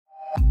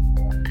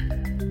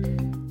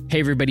Hey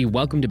everybody,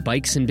 welcome to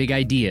Bikes and Big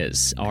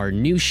Ideas, our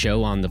new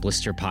show on the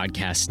Blister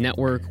Podcast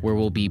Network, where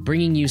we'll be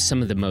bringing you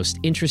some of the most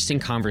interesting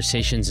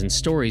conversations and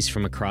stories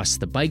from across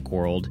the bike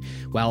world,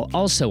 while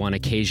also on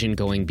occasion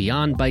going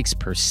beyond bikes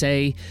per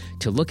se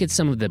to look at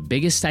some of the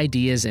biggest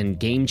ideas and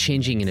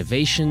game-changing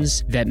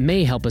innovations that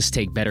may help us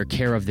take better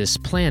care of this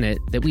planet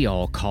that we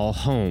all call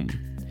home.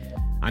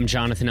 I'm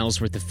Jonathan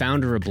Ellsworth, the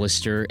founder of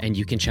Blister, and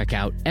you can check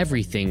out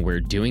everything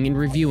we're doing and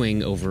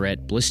reviewing over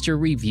at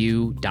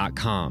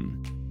blisterreview.com.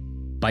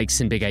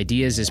 Bikes and Big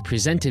Ideas is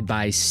presented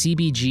by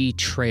CBG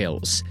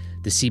Trails.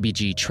 The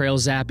CBG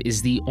Trails app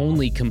is the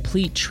only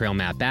complete trail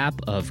map app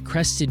of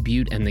Crested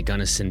Butte and the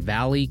Gunnison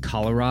Valley,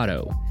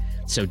 Colorado.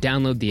 So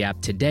download the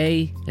app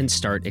today and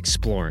start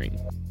exploring.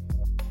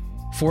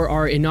 For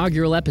our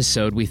inaugural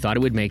episode, we thought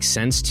it would make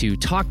sense to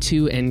talk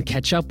to and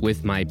catch up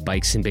with my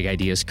Bikes and Big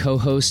Ideas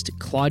co-host,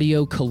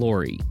 Claudio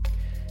Calori.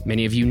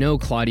 Many of you know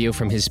Claudio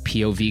from his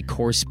POV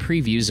course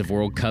previews of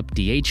World Cup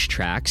DH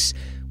tracks,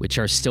 which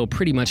are still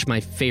pretty much my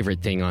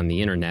favorite thing on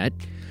the internet,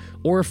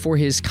 or for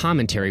his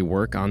commentary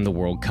work on the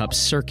World Cup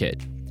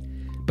circuit.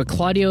 But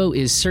Claudio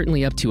is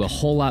certainly up to a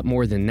whole lot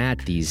more than that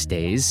these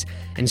days,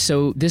 and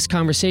so this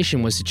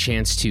conversation was a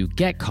chance to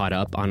get caught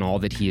up on all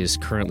that he is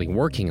currently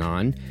working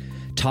on,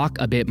 talk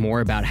a bit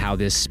more about how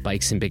this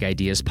Bikes and Big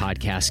Ideas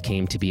podcast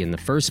came to be in the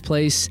first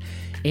place,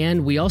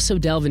 and we also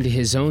delve into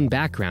his own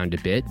background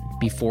a bit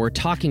before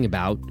talking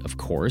about, of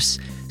course,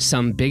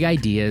 some big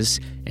ideas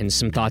and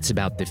some thoughts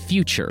about the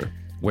future,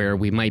 where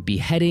we might be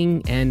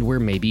heading and where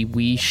maybe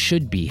we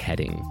should be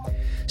heading.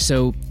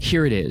 So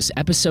here it is,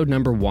 episode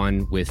number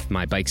 1 with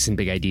my Bikes and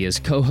Big Ideas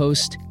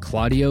co-host,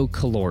 Claudio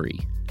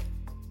Calori.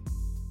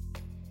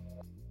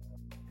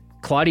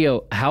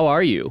 Claudio, how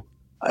are you?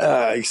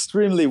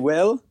 Extremely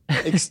well,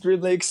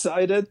 extremely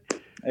excited,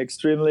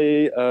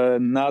 extremely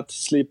not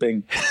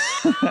sleeping.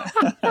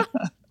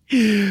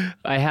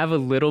 I have a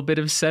little bit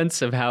of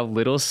sense of how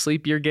little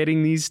sleep you're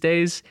getting these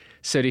days.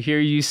 So to hear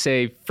you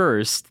say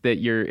first that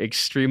you're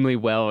extremely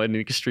well and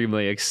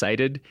extremely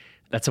excited,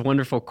 that's a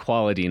wonderful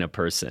quality in a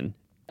person.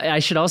 I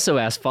should also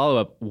ask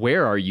follow-up,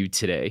 where are you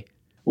today?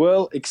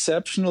 Well,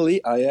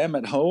 exceptionally, I am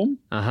at home.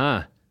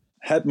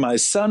 Had my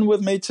son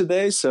with me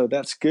today, so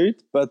that's good.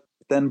 But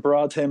then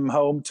brought him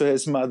home to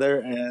his mother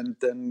and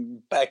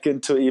then back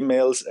into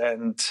emails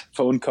and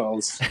phone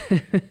calls.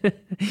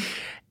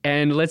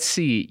 And let's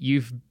see,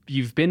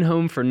 you've been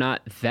home for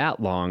not that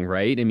long,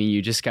 right? I mean,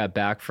 you just got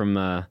back from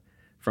a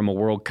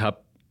World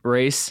Cup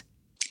race.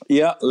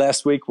 Yeah,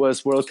 last week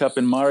was World Cup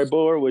in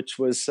Maribor, which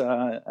was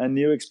a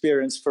new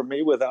experience for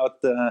me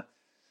without the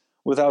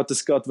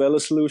Scott Velo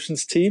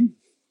Solutions team.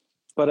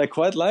 But I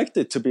quite liked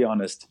it, to be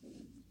honest.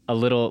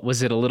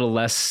 Was it a little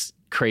less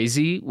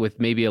crazy with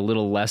maybe a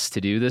little less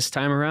to do this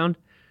time around?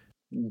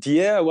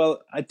 Yeah,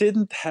 well, I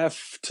didn't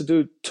have to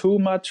do too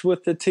much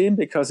with the team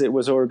because it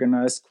was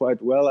organized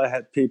quite well. I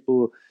had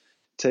people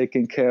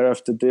taking care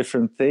of the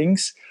different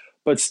things,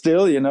 but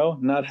still,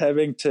 not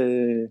having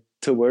to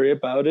worry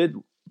about it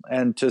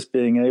and just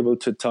being able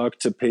to talk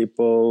to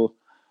people,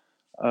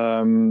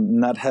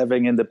 not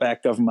having in the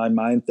back of my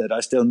mind that I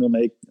still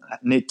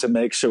need to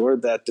make sure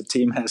that the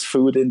team has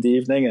food in the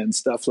evening and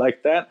stuff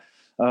like that.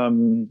 I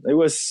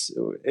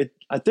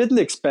didn't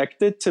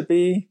expect it to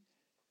be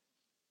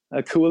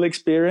a cool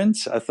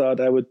experience. I thought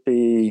it would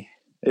be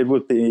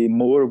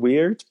more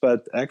weird,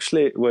 but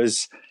actually it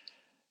was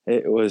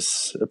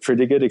a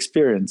pretty good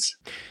experience.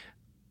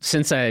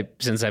 Since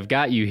I've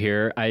got you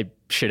here, I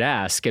should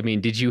ask, I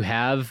mean, did you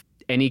have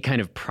any kind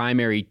of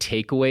primary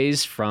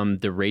takeaways from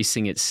the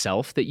racing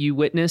itself that you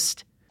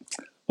witnessed?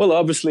 Well,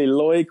 obviously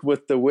Loic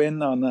with the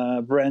win on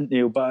a brand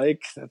new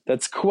bike,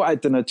 that's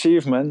quite an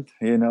achievement,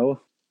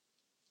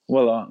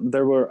 Well,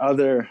 there were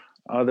other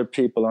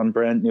people on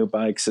brand new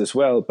bikes as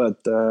well,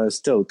 but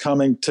still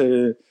coming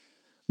to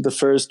the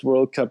first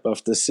World Cup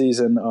of the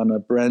season on a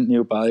brand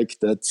new bike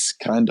that's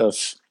kind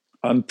of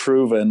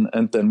unproven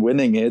and then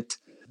winning it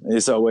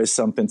is always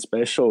something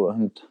special.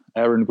 And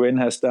Aaron Gwyn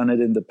has done it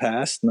in the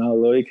past. Now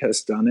Loic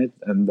has done it.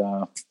 And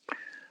that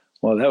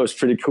was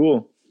pretty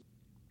cool.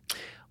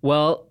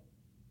 Well,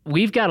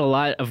 we've got a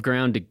lot of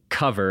ground to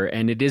cover,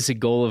 and it is a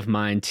goal of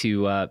mine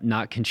to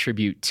not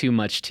contribute too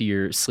much to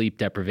your sleep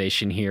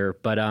deprivation here.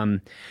 But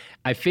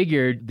I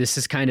figured this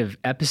is kind of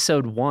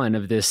episode 1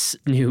 of this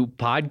new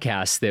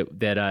podcast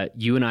that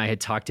you and I had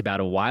talked about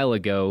a while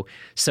ago.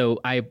 So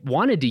I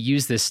wanted to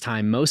use this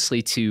time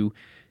mostly to,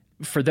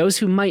 for those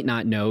who might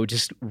not know,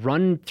 just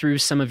run through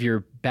some of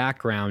your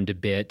background a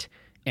bit,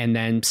 and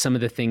then some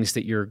of the things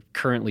that you're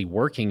currently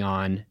working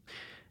on.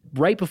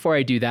 Right before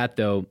I do that,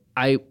 though,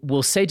 I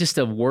will say just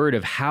a word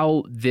of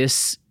how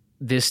this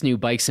new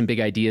Bikes and Big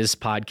Ideas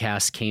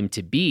podcast came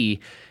to be.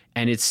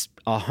 And it's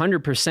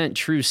 100%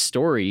 true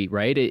story,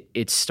 right?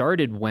 It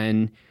started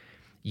when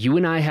you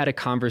and I had a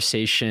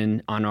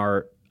conversation on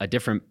a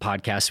different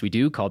podcast we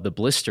do called the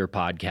Blister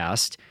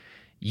Podcast.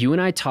 You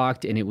and I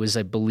talked, and it was,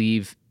 I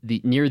believe,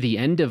 near the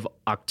end of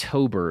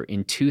October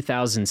in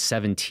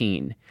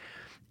 2017.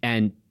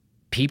 And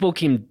people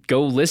can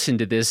go listen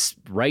to this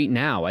right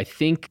now. I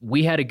think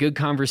we had a good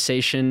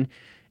conversation,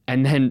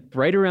 And then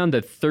right around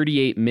the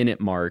 38-minute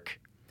mark,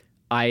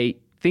 I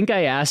think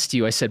I asked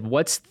you, I said,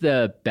 what's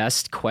the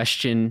best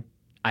question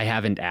I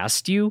haven't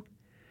asked you?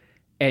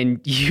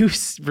 And you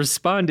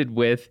responded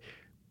with,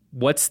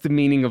 what's the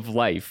meaning of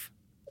life?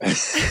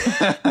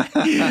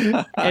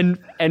 and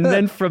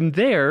then from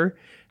there,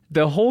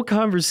 the whole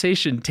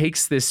conversation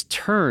takes this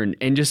turn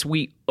and just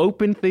we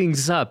open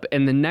things up.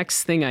 And the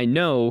next thing I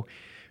know,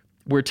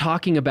 we're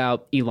talking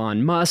about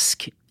Elon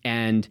Musk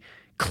and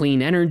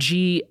clean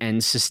energy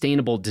and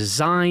sustainable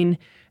design.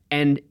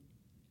 And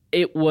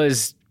it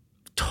was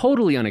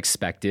totally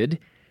unexpected.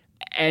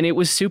 And it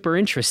was super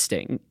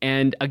interesting.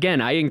 And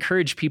again, I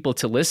encourage people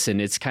to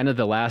listen. It's kind of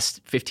the last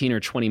 15 or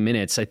 20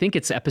 minutes. I think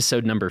it's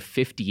episode number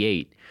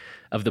 58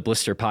 of the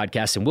Blister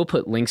podcast. And we'll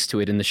put links to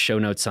it in the show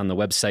notes on the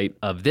website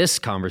of this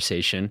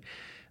conversation.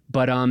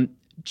 But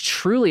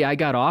truly, I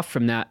got off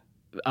from that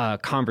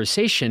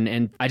conversation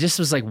and I just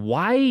was like,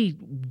 why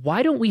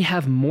don't we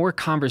have more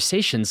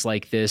conversations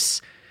like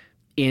this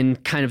in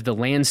kind of the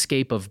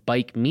landscape of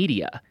bike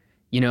media?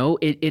 You know,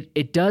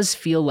 it does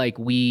feel like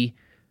we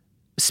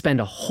spend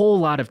a whole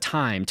lot of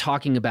time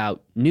talking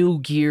about new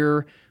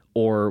gear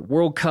or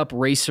World Cup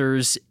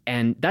racers,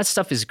 and that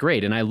stuff is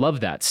great, and I love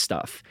that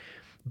stuff.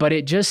 But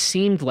it just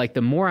seemed like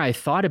the more I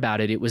thought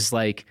about it, it was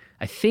like,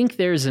 I think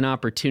there's an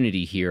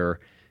opportunity here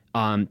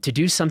to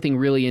do something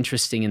really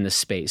interesting in the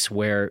space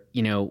where,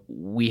 you know,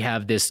 we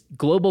have this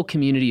global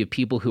community of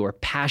people who are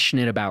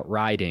passionate about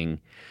riding.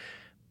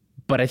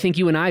 But I think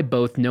you and I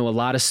both know a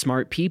lot of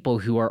smart people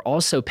who are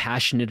also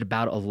passionate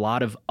about a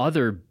lot of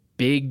other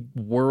big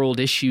world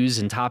issues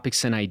and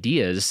topics and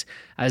ideas.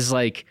 As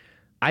like,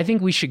 I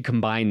think we should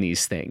combine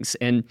these things.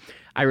 And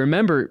I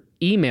remember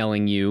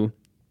emailing you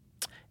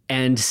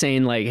and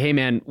saying like, hey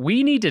man,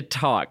 we need to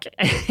talk.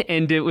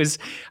 And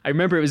I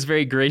remember it was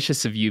very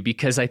gracious of you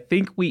because I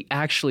think we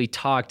actually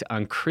talked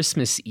on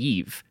Christmas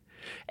Eve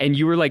and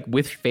you were like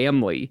with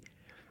family.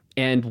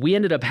 And we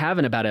ended up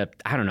having about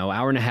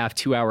hour and a half,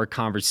 2 hour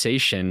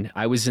conversation.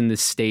 I was in the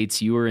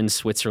States, you were in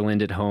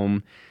Switzerland at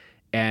home.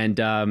 And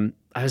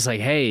I was like,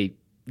 hey,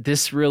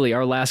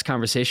 our last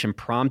conversation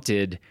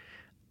prompted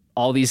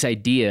all these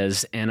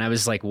ideas. And I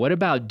was like, what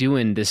about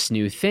doing this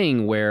new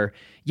thing where,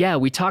 yeah,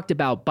 we talked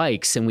about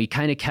bikes and we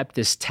kind of kept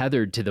this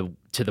tethered to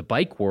the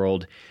bike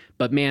world.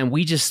 But man,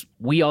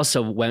 we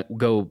also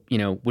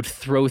would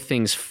throw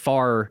things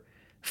far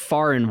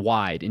and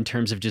wide in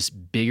terms of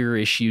just bigger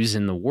issues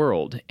in the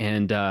world.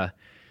 And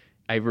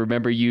I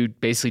remember you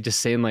basically just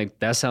saying like,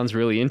 that sounds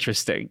really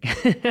interesting.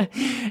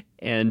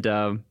 And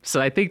so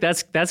I think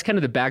that's kind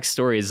of the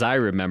backstory as I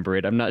remember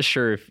it. I'm not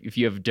sure if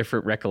you have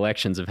different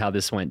recollections of how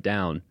this went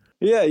down.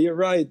 Yeah, you're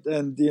right.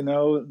 And, you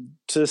know,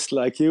 just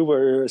like you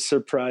were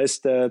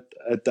surprised that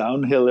a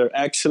downhiller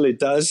actually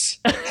does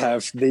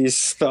have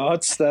these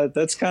thoughts,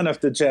 that's kind of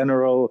the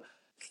general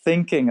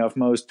thinking of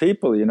most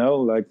people, you know,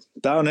 like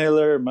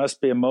downhiller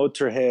must be a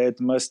motorhead,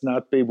 must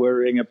not be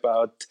worrying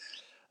about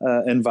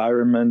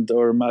environment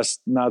or must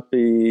not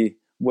be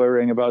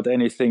worrying about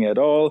anything at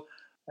all.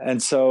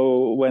 And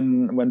so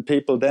when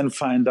people then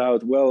find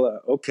out, well,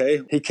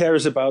 okay, he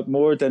cares about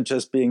more than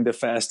just being the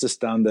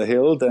fastest down the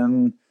hill,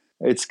 then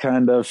it's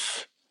kind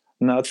of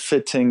not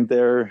fitting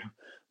their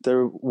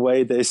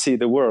way they see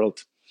the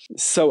world.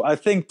 So I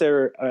think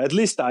at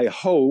least I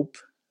hope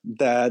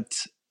that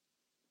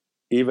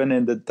even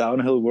in the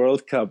downhill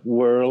World Cup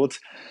world,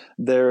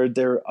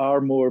 there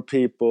are more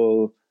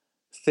people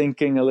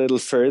thinking a little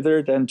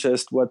further than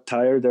just what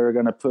tire they're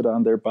going to put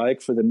on their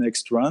bike for the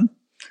next run.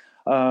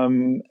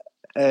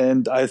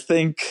 And I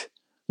think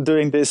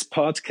doing this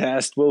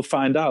podcast, we'll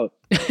find out.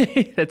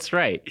 That's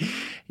right.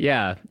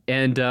 Yeah.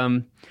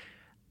 And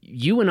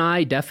you and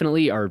I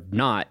definitely are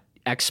not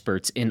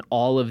experts in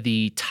all of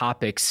the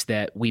topics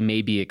that we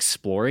may be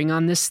exploring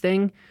on this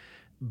thing.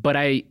 But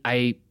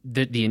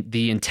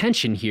the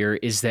intention here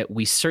is that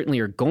we certainly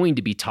are going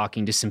to be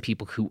talking to some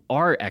people who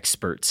are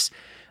experts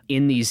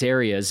in these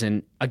areas.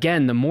 And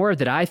again, the more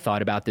that I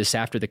thought about this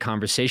after the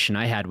conversation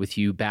I had with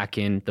you back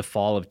in the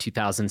fall of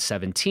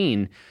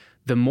 2017,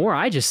 the more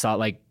I just thought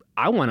like,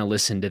 I want to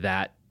listen to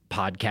that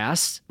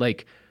podcast.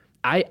 Like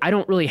I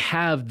don't really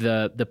have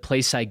the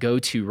place I go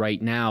to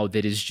right now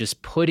that is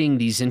just putting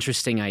these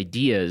interesting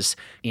ideas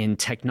in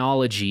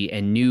technology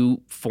and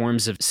new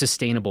forms of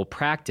sustainable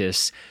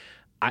practice.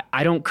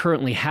 I don't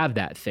currently have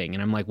that thing.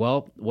 And I'm like,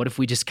 well, what if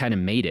we just kind of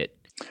made it?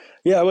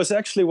 Yeah, I was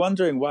actually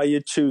wondering why you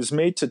choose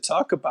me to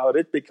talk about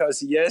it,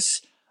 because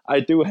yes, I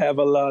do have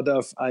a lot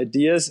of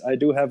ideas. I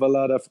do have a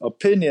lot of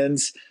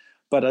opinions,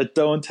 but I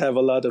don't have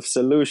a lot of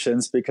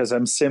solutions because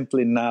I'm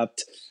simply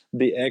not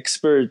the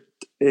expert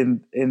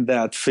in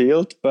that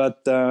field.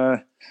 But,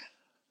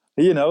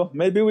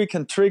 maybe we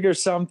can trigger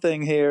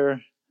something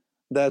here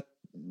that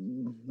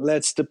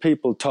lets the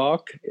people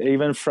talk,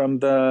 even from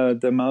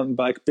the mountain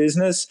bike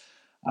business.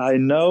 I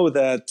know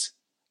that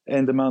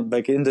in the mountain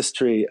bike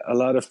industry, a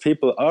lot of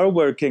people are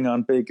working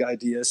on big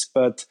ideas,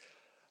 but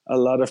a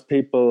lot of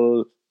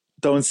people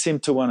don't seem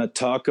to want to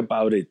talk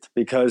about it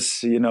because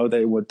they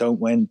don't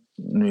want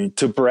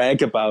to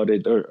brag about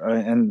it,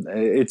 and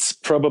it's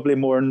probably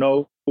more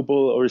noble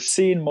or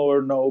seen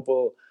more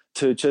noble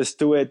to just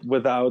do it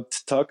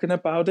without talking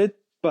about it.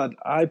 But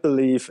I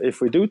believe if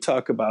we do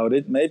talk about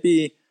it,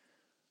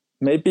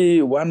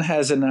 maybe one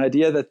has an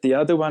idea that the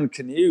other one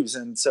can use.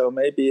 And so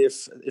maybe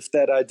if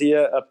that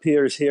idea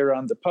appears here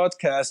on the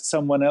podcast,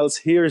 someone else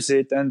hears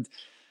it and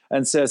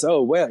says,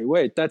 oh,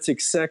 wait, that's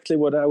exactly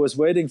what I was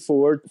waiting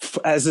for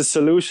as a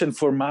solution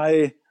for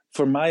my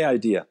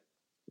idea.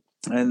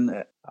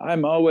 And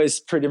I'm always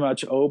pretty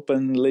much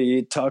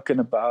openly talking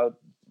about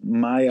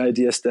my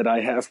ideas that I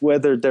have,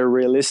 whether they're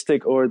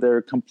realistic or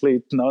they're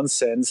complete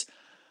nonsense.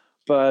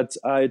 But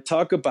I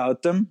talk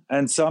about them,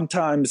 and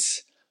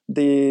sometimes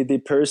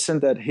the person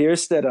that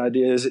hears that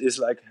idea is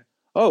like,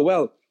 oh,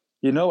 well,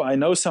 I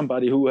know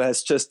somebody who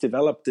has just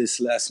developed this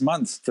last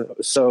month.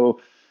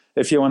 So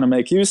if you want to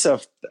make use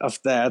of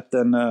that,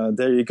 then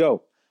there you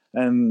go.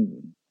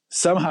 And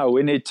somehow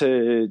we need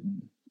to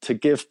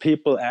give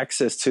people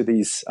access to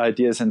these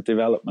ideas and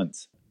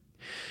developments.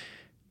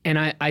 And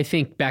I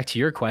think back to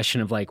your question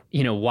of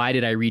why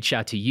did I reach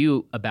out to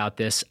you about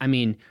this? I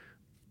mean,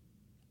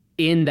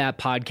 in that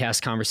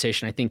podcast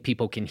conversation, I think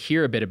people can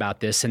hear a bit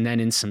about this. And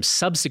then in some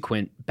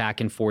subsequent back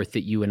and forth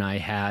that you and I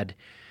had,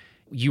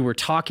 you were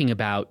talking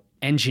about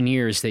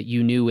engineers that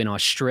you knew in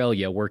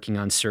Australia working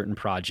on certain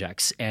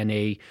projects. And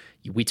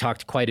we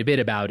talked quite a bit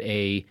about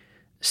a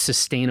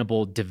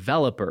sustainable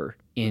developer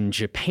in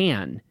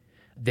Japan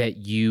that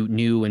you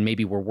knew and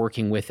maybe were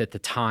working with at the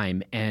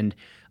time. And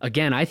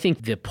again, I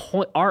think the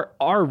point,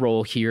 our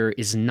role here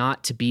is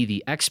not to be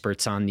the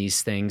experts on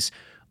these things.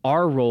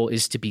 Our role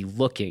is to be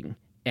looking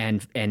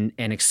and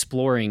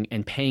exploring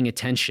and paying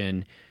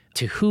attention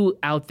to who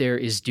out there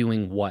is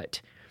doing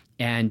what.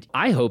 And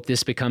I hope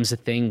this becomes a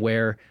thing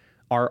where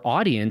our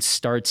audience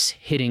starts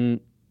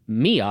hitting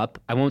me up.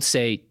 I won't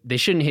say they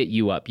shouldn't hit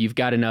you up. You've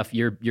got enough.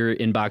 Your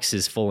inbox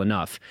is full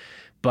enough.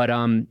 But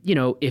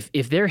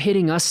if they're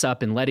hitting us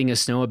up and letting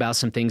us know about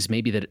some things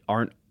maybe that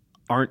aren't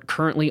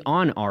currently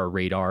on our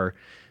radar,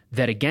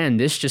 that again,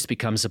 this just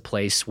becomes a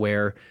place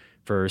where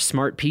for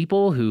smart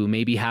people who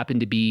maybe happen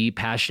to be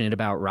passionate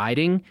about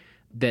riding,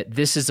 that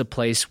this is a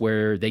place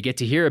where they get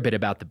to hear a bit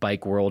about the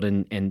bike world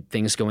and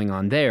things going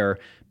on there.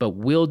 But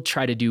we'll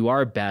try to do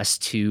our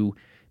best to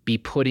be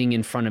putting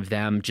in front of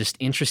them just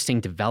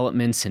interesting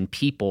developments and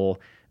people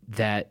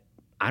that,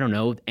 I don't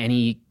know,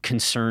 any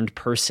concerned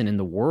person in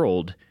the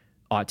world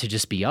ought to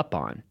just be up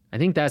on. I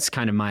think that's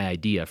kind of my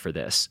idea for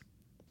this.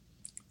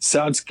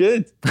 Sounds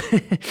good.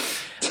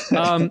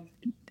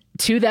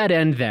 To that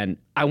end, then,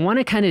 I want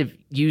to kind of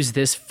use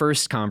this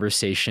first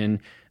conversation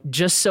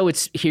just so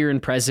it's here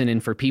and present,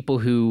 and for people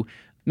who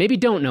maybe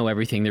don't know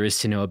everything there is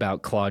to know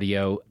about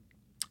Claudio,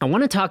 I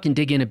want to talk and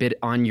dig in a bit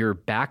on your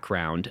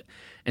background.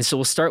 And so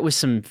we'll start with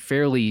some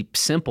fairly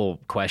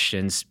simple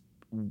questions.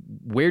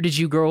 Where did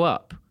you grow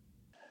up?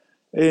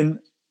 In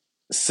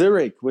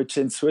Zurich, which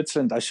in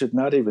Switzerland I should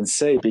not even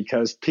say,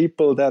 because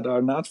people that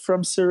are not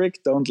from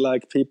Zurich don't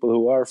like people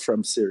who are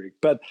from Zurich.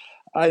 But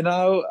I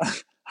now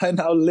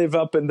live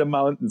up in the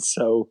mountains,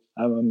 so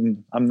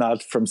I'm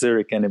not from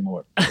Zurich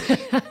anymore.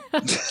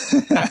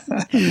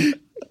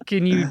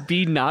 Can you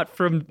be not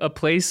from a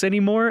place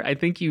anymore? I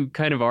think you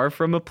kind of are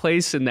from a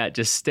place, and that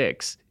just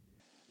sticks.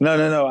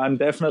 No. I'm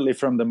definitely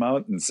from the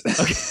mountains.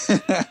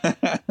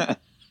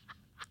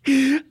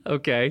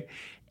 Okay.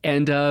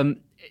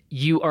 And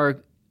you are,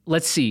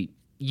 let's see,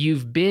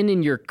 you've been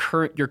in your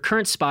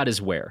current spot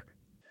is where?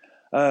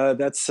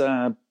 That's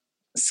a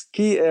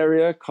ski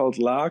area called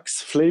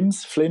Laax,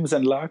 Flims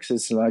and Laax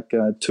is like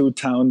two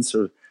towns,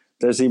 or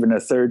there's even a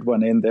third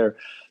one in there,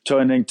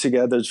 joining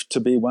together to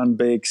be one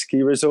big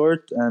ski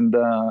resort. And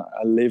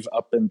I live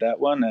up in that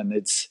one, and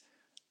it's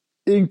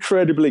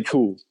incredibly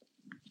cool.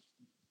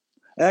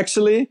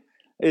 Actually,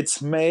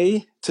 it's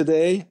May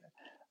today,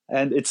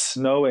 and it's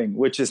snowing,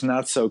 which is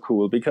not so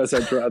cool because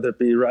I'd rather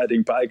be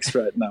riding bikes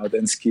right now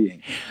than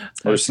skiing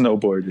or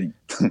snowboarding.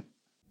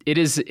 It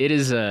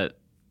is a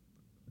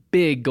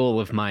big goal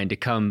of mine to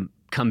come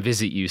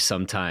visit you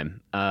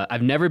sometime.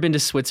 I've never been to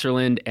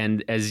Switzerland,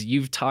 and as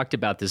you've talked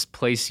about this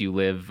place you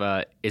live,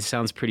 it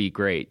sounds pretty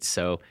great.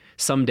 So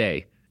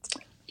someday.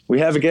 We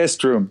have a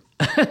guest room.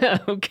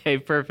 Okay,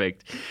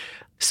 perfect.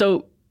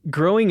 So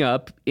growing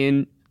up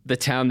in the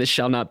town that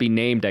shall not be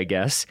named, I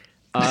guess,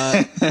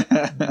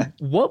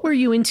 what were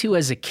you into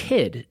as a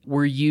kid?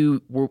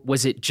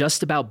 Was it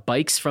just about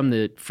bikes from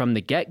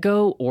the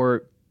get-go,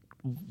 or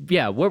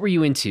what were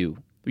you into?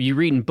 Were you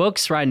reading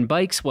books, riding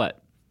bikes?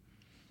 What?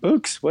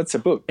 Books? What's a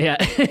book? Yeah.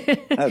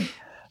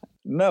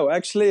 No,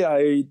 actually,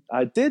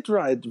 I did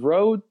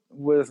rode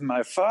with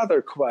my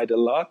father quite a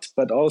lot,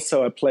 but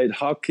also I played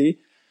hockey,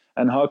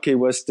 and hockey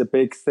was the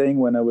big thing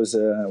when I was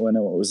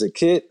a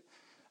kid.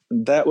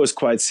 That was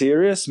quite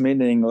serious,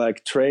 meaning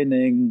like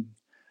training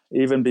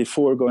even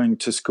before going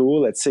to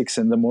school at 6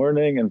 a.m.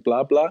 and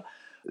blah, blah.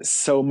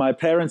 So my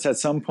parents at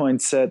some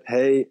point said,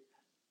 hey,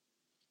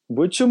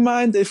 would you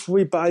mind if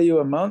we buy you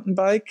a mountain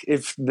bike?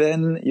 If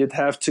then you'd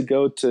have to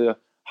go to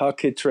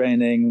hockey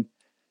training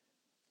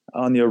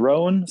on your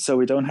own, so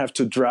we don't have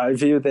to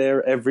drive you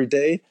there every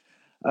day.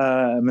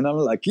 And I'm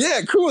like,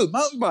 yeah, cool,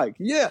 mountain bike,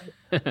 yeah.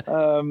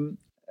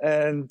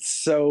 And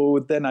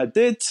so then I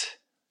did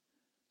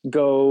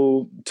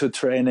go to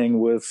training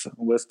with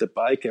the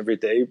bike every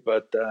day,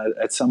 but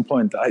at some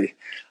point I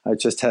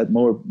just had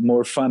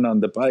more fun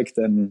on the bike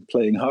than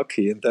playing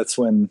hockey, and that's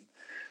when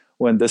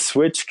the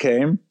switch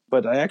came.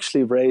 But I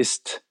actually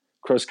raced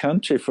cross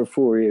country for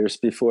 4 years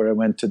before I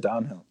went to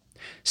downhill.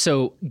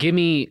 So give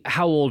me,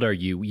 how old are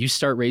you? You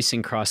start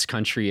racing cross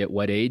country at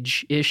what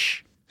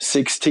age-ish?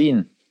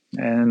 16,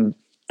 and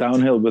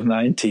downhill with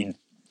 19.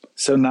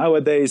 So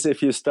nowadays,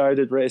 if you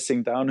started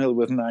racing downhill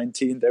with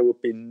 19, there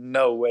would be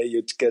no way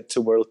you'd get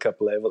to World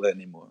Cup level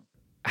anymore.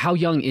 How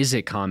young is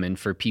it common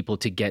for people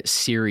to get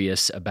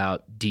serious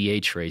about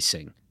DH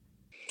racing?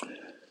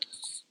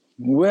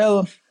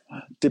 Well,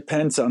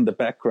 depends on the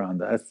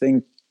background. I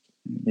think,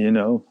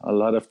 a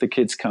lot of the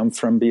kids come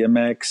from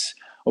BMX,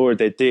 or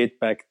they did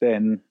back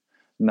then.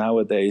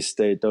 Nowadays,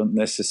 they don't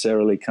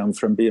necessarily come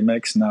from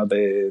BMX. Now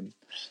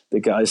the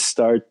guys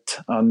start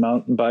on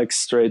mountain bikes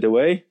straight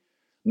away.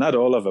 Not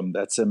all of them,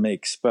 that's a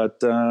mix.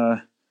 But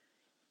I'd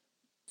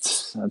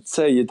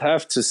say you'd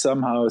have to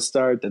somehow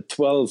start at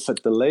 12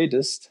 at the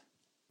latest.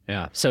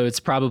 Yeah, so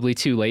it's probably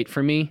too late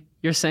for me,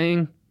 you're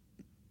saying?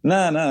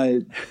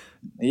 No,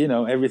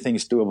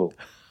 everything's doable.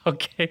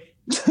 Okay.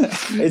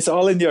 It's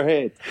all in your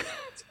head.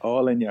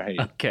 All in your head.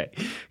 Okay,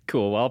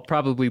 cool. Well, I'll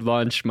probably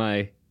launch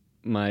my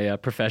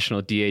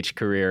professional DH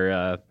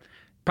career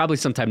probably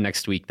sometime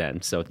next week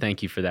then. So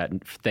thank you for that.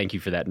 Thank you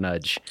for that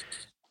nudge.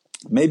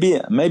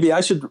 Maybe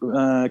I should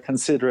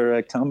consider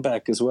a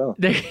comeback as well.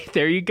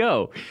 There you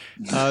go.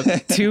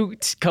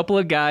 Couple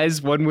of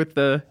guys,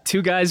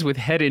 two guys with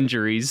head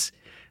injuries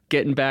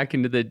getting back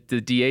into the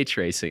DH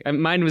racing.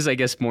 Mine was, I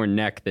guess, more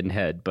neck than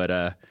head,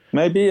 but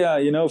maybe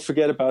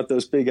forget about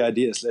those big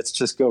ideas. Let's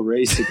just go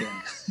race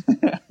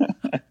again.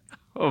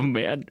 Oh,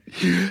 man.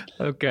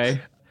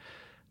 Okay.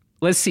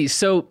 Let's see.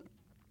 So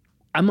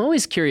I'm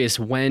always curious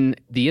when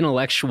the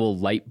intellectual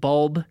light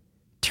bulb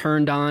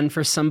turned on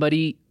for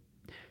somebody.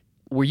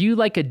 Were you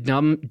like a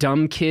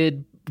dumb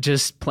kid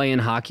just playing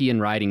hockey and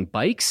riding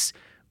bikes?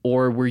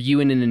 Or were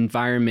you in an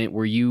environment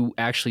where you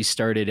actually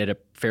started at a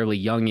fairly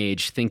young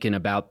age thinking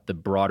about the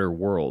broader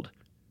world?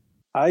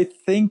 I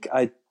think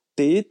I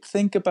did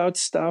think about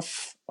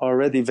stuff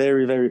already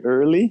very, very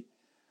early.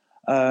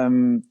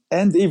 And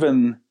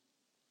even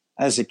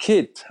as a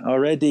kid,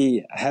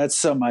 already had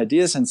some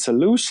ideas and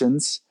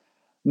solutions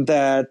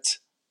that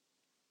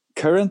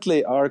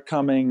currently are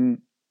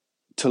coming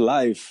to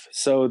life.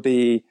 So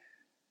the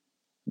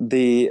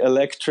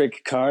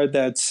electric car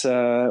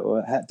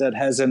that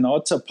has an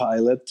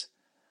autopilot,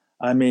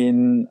 I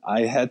mean,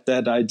 I had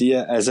that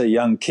idea as a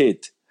young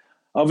kid.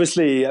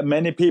 Obviously,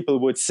 many people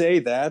would say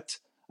that,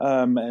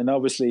 and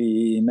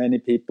obviously many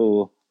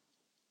people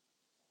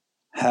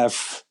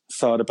have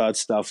thought about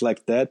stuff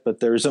like that, but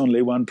there's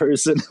only one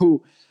person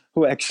who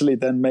actually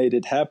then made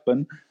it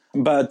happen.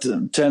 But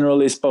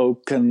generally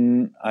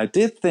spoken, I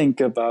did think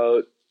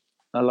about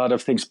a lot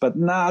of things, but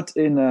not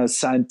in a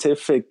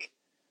scientific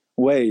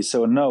way.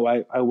 So no,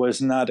 I was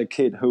not a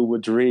kid who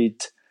would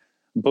read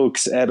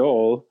books at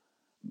all,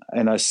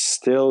 and I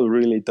still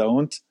really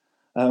don't.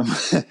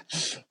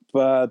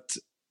 But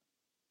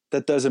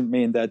that doesn't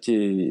mean that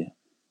you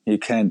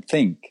can't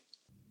think.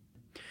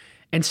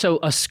 And so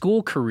a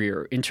school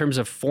career in terms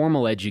of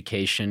formal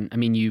education, I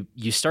mean,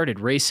 you started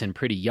racing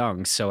pretty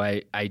young, so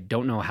I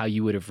don't know how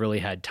you would have really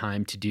had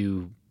time to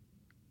do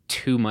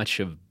too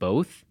much of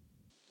both.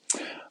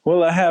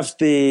 Well, I have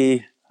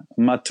the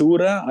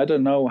Matura. I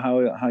don't know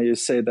how you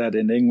say that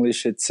in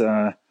English. It's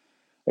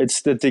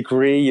the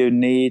degree you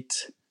need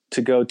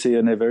to go to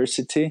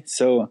university.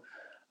 So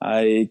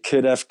I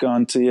could have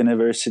gone to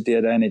university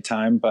at any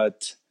time,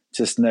 but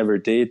just never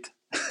did.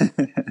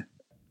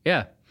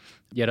 Yeah.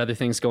 You had other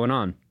things going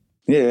on.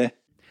 Yeah.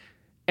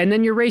 And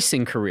then your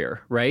racing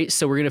career, right?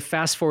 So we're going to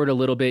fast forward a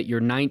little bit.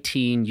 You're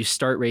 19, you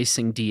start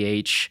racing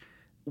DH.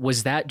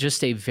 Was that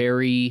just a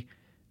very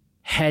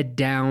head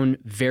down,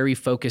 very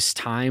focused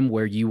time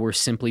where you were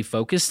simply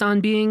focused on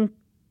being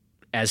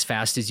as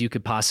fast as you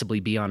could possibly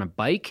be on a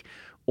bike?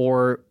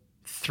 Or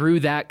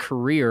through that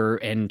career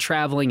and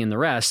traveling and the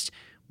rest,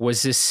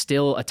 was this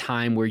still a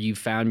time where you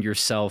found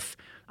yourself,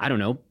 I don't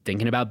know,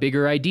 thinking about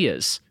bigger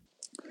ideas?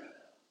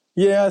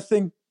 Yeah, I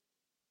think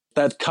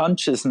that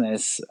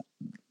consciousness,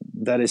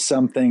 that is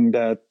something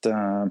that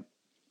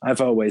I've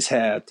always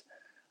had.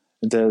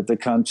 The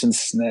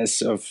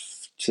consciousness of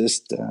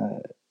just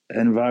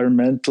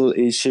environmental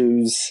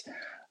issues.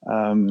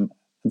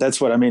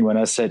 That's what I mean when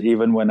I said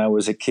even when I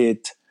was a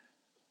kid,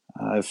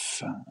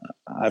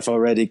 I've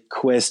already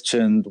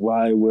questioned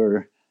why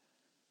we're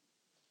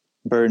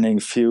burning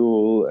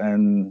fuel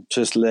and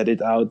just let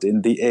it out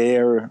in the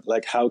air.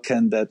 Like, how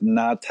can that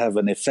not have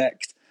an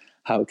effect?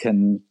 How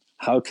can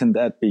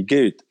that be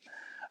good?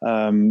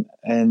 And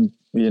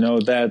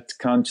that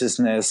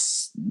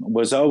consciousness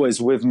was always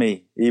with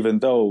me, even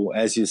though,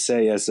 as you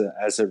say, as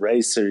a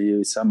racer,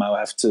 you somehow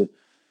have to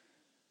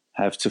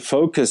have to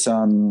focus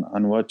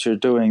on what you're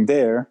doing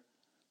there.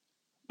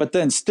 But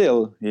then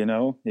still,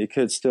 you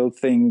could still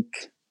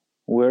think,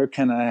 where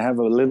can I have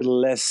a little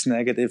less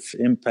negative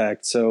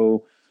impact?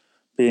 So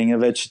being a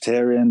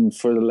vegetarian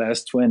for the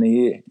last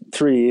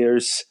 23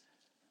 years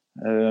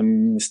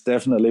is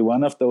definitely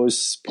one of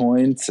those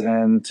points.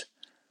 And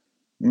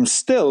I'm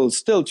still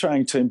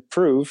trying to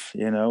improve.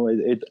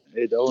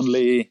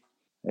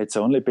 It's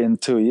only been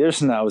 2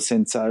 years now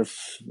since I've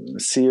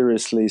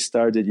seriously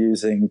started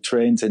using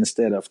trains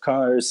instead of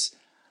cars,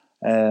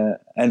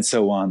 and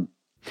so on.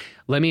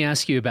 Let me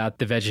ask you about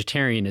the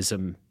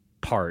vegetarianism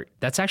part.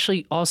 That's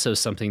actually also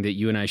something that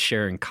you and I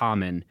share in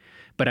common,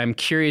 but I'm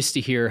curious to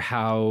hear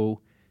how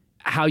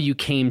you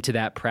came to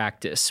that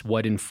practice.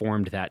 What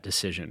informed that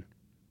decision?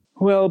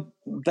 Well,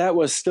 that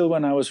was still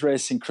when I was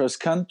racing cross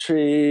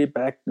country.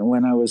 Back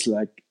when I was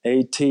like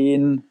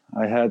 18,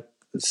 I had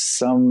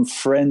some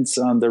friends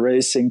on the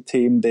racing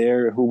team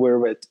there who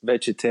were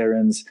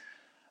vegetarians.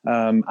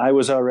 I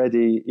was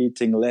already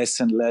eating less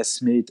and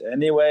less meat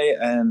anyway.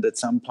 And at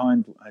some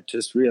point, I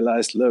just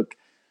realized, look,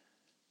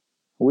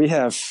 we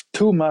have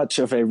too much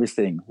of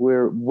everything.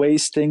 We're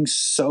wasting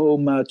so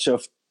much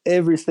of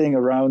everything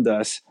around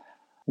us.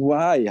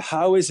 Why?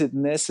 How is it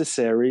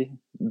necessary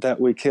that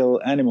we kill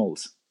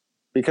animals?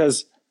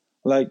 Because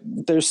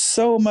there's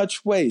so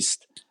much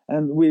waste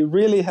and we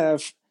really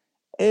have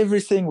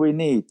everything we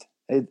need.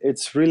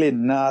 It's really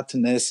not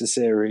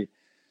necessary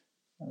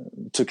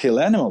to kill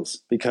animals,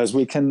 because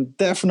we can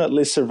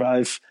definitely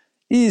survive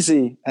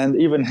easy and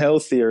even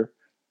healthier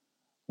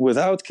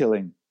without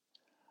killing.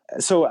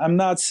 So I'm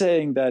not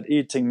saying that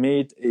eating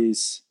meat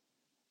is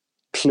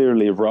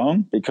clearly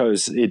wrong,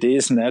 because it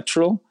is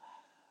natural,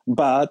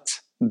 but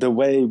the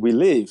way we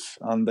live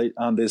on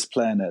this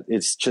planet,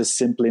 it's just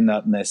simply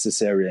not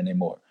necessary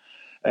anymore.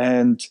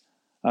 And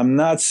I'm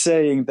not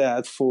saying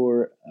that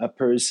for a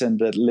person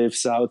that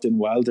lives out in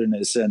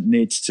wilderness and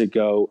needs to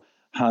go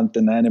hunt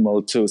an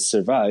animal to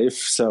survive.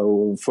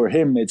 So for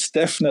him, it's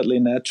definitely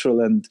natural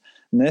and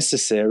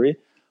necessary.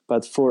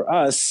 But for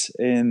us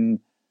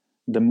in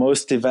the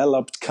most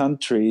developed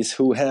countries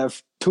who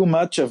have too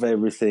much of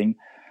everything,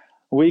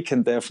 we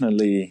can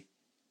definitely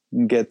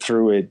get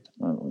through it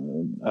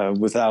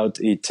without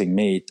eating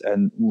meat.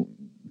 And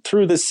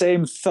through the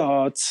same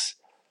thoughts,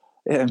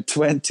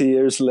 20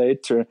 years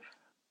later,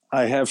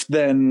 I have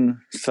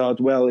then thought,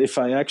 well, if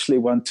I actually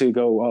want to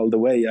go all the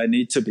way, I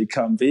need to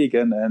become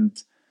vegan. And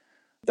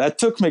that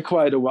took me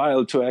quite a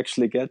while to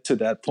actually get to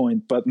that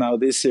point. But now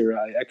this year,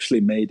 I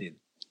actually made it.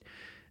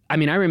 I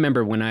mean, I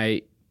remember when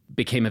I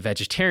became a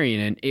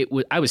vegetarian,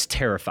 and I was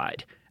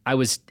terrified. I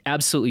was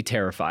absolutely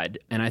terrified.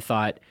 And I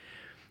thought,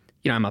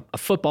 I'm a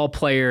football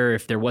player.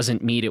 If there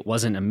wasn't meat, it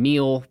wasn't a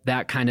meal,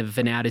 that kind of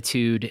an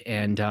attitude.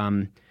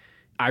 And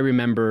I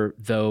remember,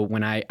 though,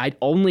 when I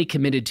only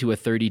committed to a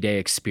 30-day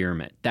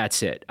experiment.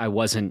 That's it. I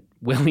wasn't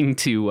willing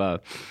to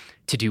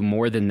do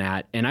more than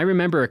that. And I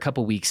remember a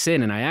couple weeks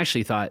in, and I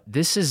actually thought,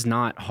 this is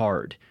not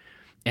hard.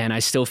 And I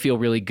still feel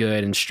really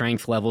good, and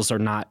strength levels are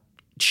not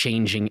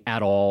changing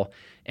at all,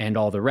 and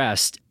all the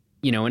rest.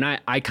 And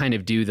I kind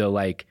of do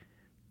the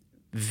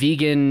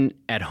vegan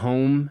at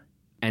home.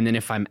 And then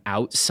if I'm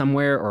out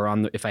somewhere or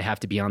if I have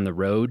to be on the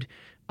road,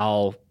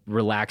 I'll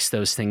relax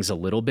those things a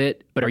little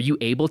bit. But are you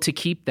able to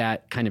keep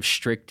that kind of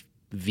strict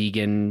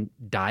vegan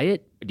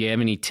diet? Do you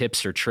have any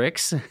tips or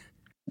tricks?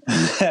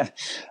 Yeah,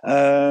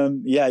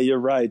 you're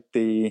right.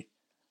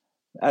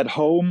 At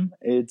home,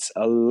 it's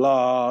a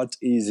lot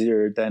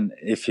easier than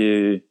if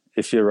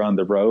you're on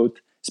the road,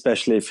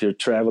 especially if you're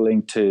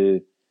traveling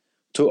to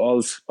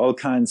all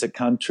kinds of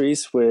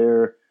countries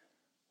where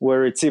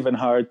it's even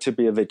hard to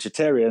be a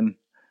vegetarian,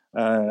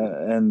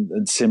 and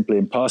it's simply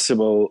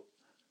impossible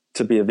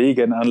to be a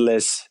vegan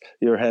unless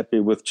you're happy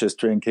with just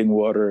drinking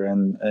water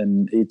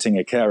and eating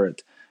a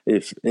carrot,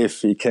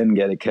 if you can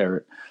get a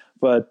carrot.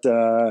 But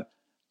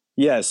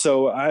yeah,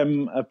 so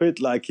I'm a bit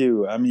like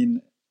you. I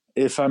mean,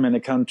 if I'm in a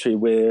country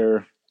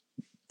where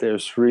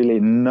there's really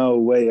no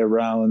way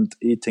around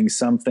eating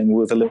something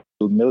with a little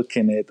milk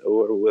in it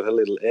or with a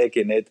little egg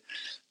in it,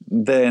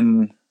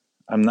 then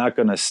I'm not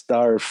going to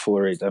starve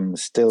for it. I'm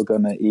still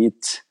going to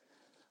eat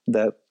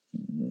that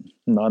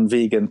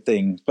non-vegan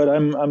thing. But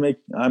I'm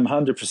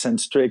 100%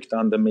 strict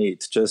on the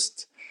meat,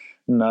 just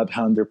not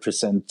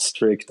 100%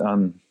 strict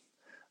on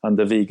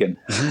the vegan.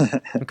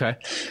 Okay.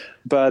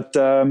 But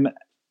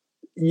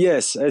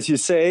yes, as you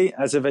say,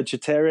 as a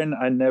vegetarian,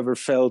 I never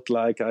felt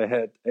like I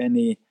had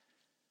any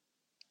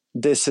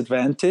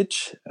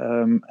disadvantage.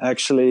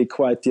 Actually,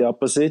 quite the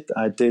opposite.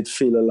 I did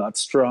feel a lot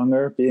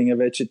stronger being a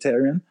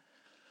vegetarian.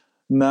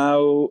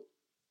 Now,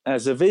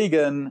 as a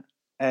vegan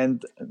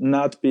and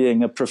not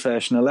being a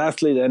professional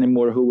athlete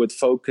anymore who would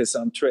focus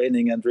on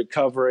training and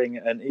recovering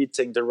and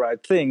eating the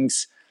right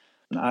things,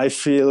 I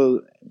feel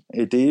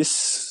it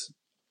is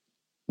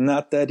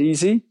not that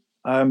easy.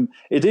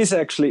 It is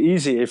actually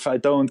easy if I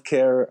don't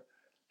care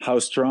how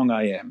strong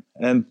I am.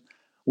 And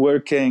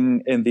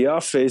working in the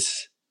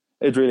office,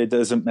 it really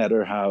doesn't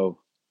matter how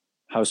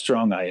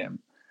strong I am.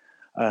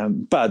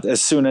 But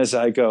as soon as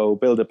I go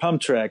build a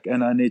pump track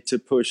and I need to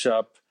push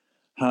up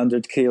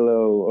 100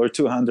 kilo or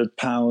 200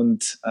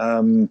 pound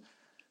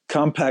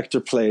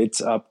compactor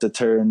plates up the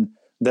turn.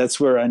 That's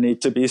where I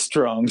need to be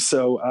strong.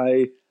 So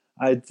I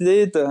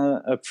did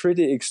a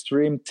pretty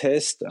extreme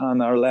test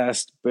on our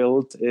last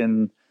build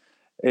in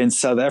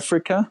South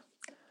Africa,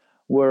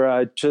 where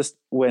I just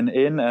went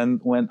in and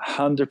went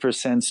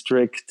 100%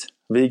 strict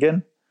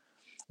vegan,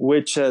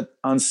 which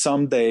on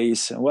some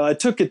days, well, I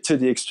took it to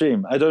the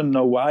extreme. I don't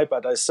know why,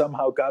 but I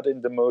somehow got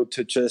in the mood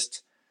to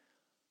just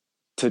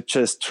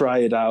try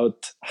it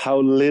out. How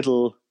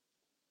little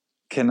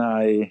can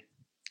I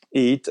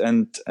eat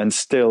and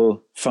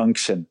still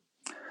function?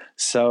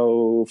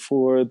 So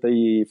for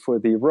the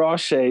raw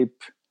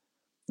shape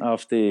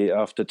of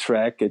the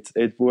track,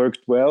 it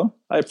worked well.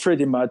 I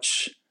pretty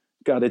much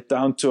got it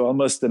down to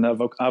almost an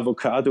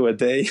avocado a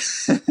day.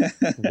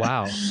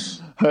 Wow.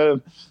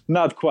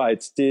 Not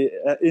quite.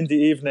 In the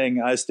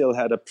evening, I still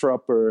had a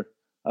proper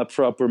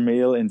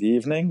meal in the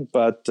evening,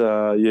 but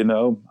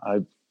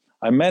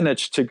I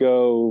managed to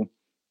go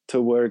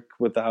to work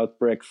without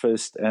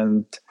breakfast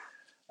and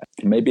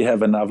maybe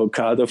have an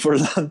avocado for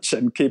lunch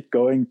and keep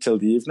going till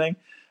the evening,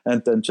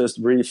 and then just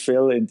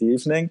refill in the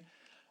evening.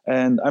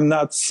 And I'm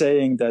not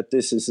saying that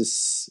this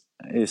is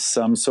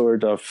some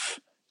sort of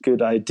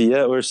good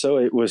idea or so.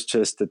 It was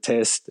just a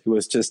test. It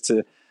was just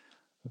to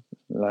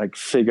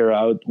figure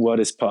out what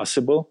is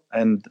possible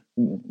and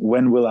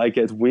when will I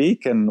get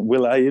weak and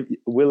will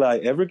I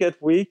ever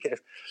get weak.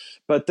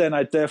 But then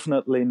I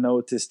definitely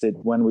noticed it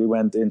when we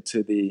went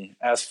into the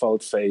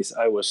asphalt phase.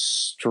 I was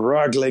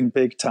struggling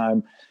big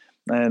time.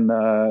 And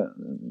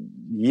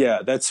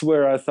that's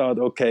where I thought,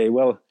 okay,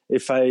 well,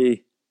 if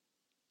I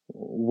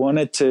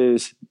wanted to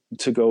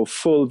go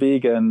full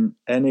vegan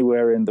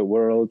anywhere in the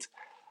world,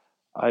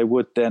 I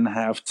would then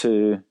have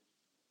to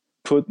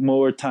put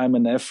more time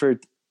and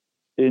effort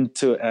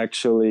into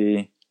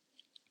actually,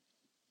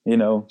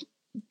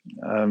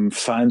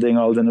 finding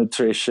all the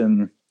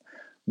nutrition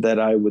that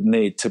I would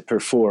need to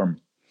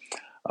perform,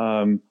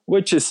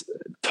 which is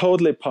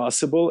totally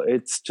possible.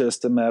 It's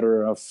just a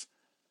matter of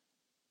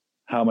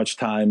how much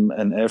time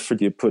and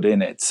effort you put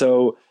in it.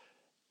 So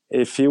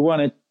if you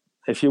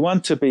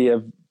want to be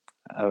a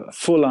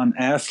full-on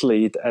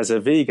athlete as a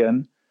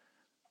vegan,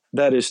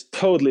 that is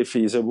totally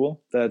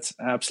feasible. That's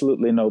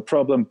absolutely no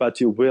problem, but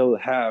you will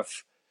have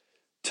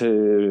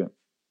to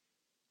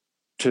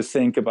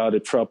think about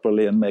it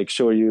properly and make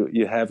sure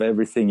you have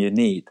everything you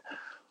need.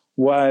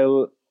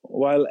 While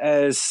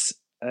as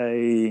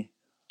a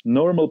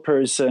normal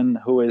person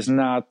who is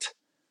not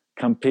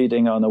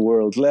competing on a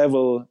world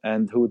level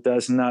and who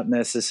does not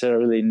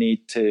necessarily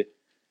need to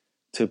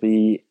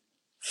be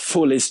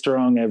fully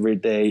strong every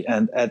day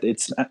and at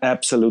its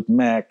absolute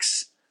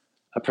max,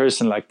 a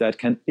person like that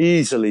can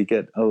easily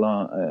get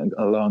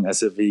along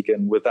as a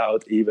vegan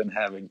without even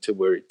having to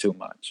worry too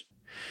much.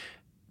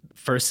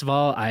 First of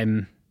all,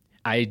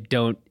 I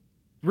don't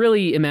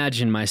really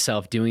imagine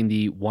myself doing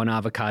the 1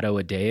 avocado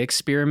a day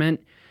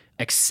experiment,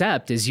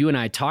 except as you and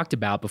I talked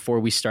about before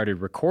we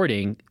started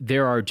recording,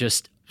 there are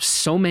just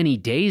so many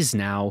days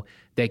now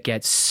that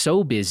get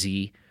so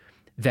busy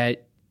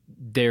that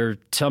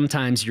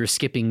sometimes you're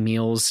skipping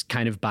meals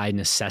kind of by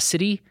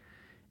necessity.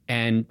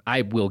 And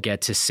I will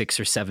get to 6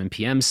 or 7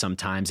 p.m.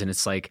 sometimes, and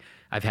it's like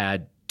I've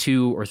had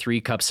 2 or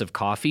 3 cups of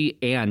coffee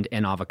and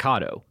an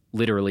avocado,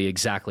 literally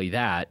exactly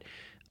that.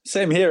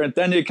 Same here, and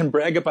then you can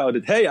brag about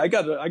it. Hey, I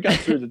got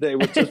through the day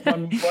with just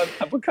one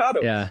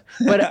avocado. Yeah,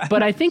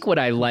 but I think what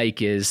I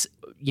like is,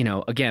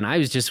 again, I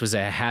was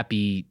a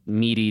happy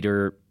meat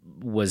eater,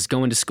 was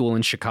going to school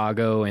in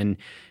Chicago, and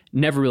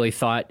never really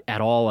thought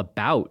at all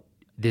about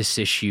this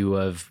issue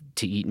of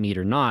to eat meat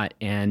or not.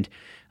 And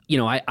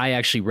I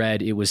actually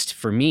read, it was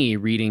for me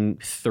reading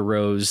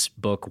Thoreau's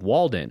book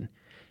Walden,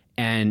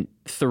 and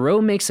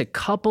Thoreau makes a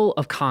couple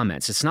of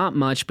comments. It's not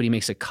much, but he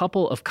makes a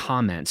couple of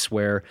comments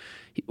where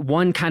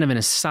one kind of an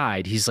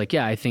aside, he's like,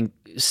 yeah, I think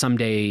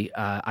someday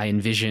I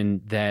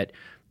envision that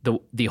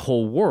the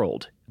whole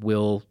world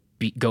will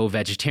go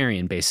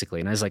vegetarian basically.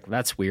 And I was like,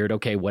 that's weird.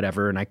 Okay,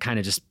 whatever. And I kind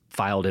of just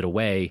filed it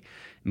away,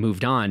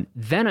 moved on.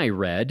 Then I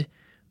read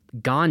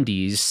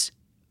Gandhi's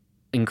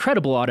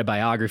incredible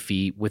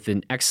autobiography with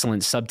an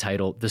excellent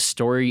subtitle, The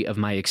Story of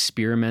My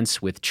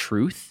Experiments with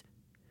Truth.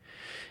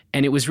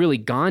 And it was really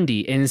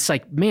Gandhi. And it's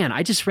like, man,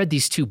 I just read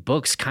these 2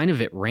 books kind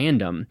of at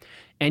random.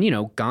 And,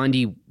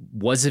 Gandhi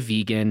was a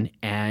vegan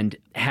and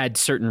had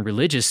certain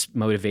religious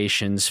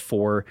motivations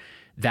for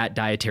that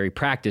dietary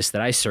practice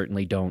that I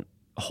certainly don't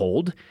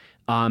hold.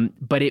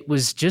 But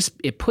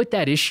it put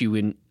that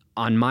issue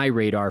on my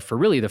radar for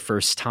really the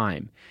first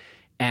time.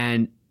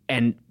 And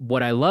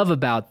what I love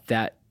about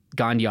that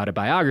Gandhi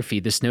autobiography,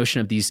 this notion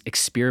of these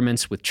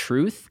experiments with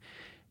truth,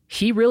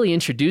 he really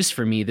introduced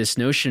for me this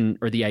notion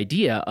or the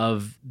idea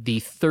of the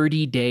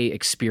 30-day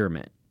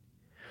experiment.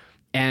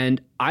 And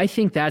I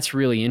think that's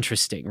really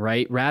interesting,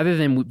 right? Rather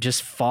than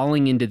just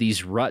falling into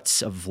these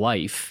ruts of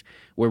life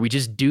where we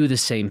just do the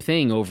same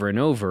thing over and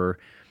over,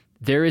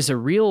 there is a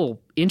real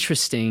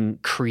interesting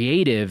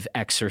creative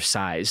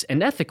exercise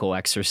and ethical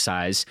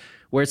exercise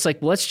where it's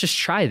like, well, let's just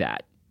try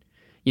that.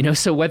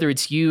 So whether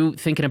it's you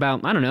thinking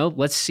about, I don't know,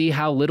 let's see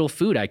how little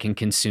food I can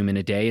consume in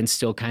a day and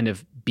still kind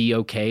of be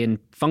okay and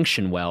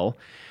function well,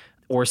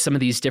 or some of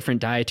these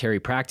different dietary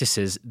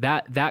practices,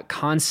 that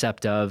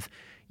concept of,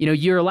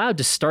 you're allowed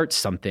to start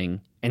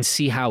something and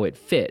see how it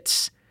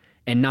fits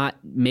and not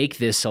make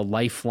this a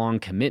lifelong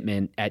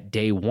commitment at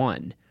day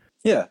one.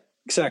 Yeah,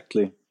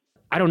 exactly.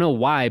 I don't know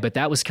why, but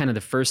that was kind of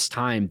the first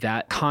time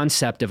that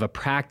concept of a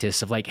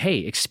practice of like, hey,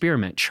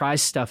 experiment, try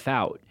stuff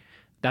out.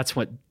 That's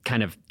what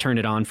kind of turned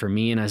it on for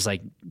me. And I was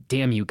like,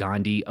 damn you,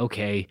 Gandhi.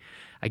 Okay,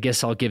 I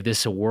guess I'll give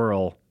this a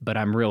whirl, but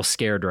I'm real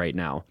scared right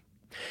now.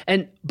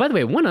 And by the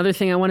way, one other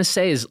thing I want to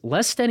say is,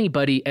 lest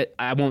anybody,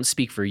 I won't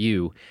speak for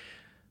you,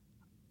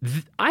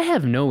 I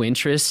have no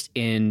interest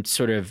in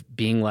sort of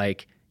being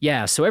like,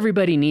 yeah, so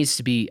everybody needs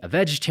to be a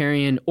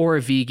vegetarian or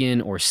a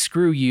vegan, or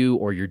screw you,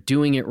 or you're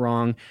doing it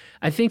wrong.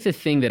 I think the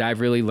thing that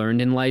I've really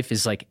learned in life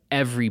is like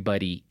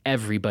everybody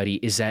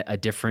is at a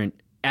different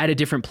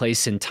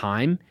place in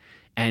time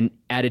and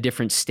at a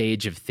different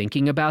stage of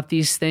thinking about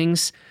these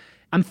things.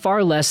 I'm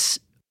far less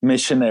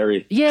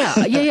missionary.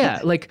 Yeah.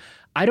 Like,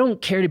 I don't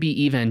care to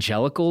be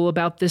evangelical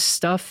about this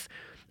stuff.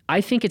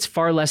 I think it's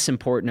far less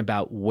important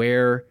about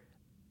where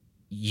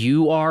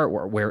you are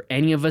or where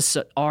any of us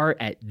are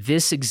at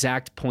this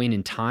exact point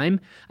in time.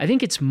 I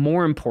think it's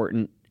more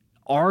important,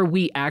 are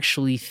we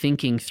actually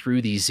thinking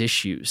through these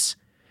issues,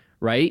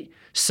 right?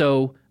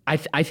 So I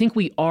think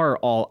we are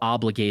all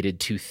obligated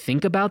to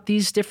think about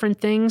these different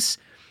things,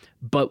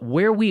 but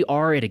where we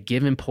are at a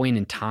given point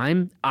in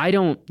time,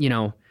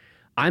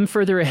 I'm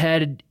further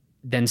ahead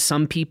than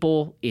some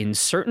people in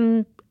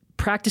certain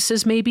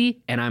practices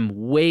maybe, and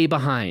I'm way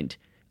behind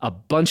a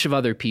bunch of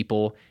other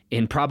people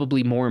in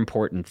probably more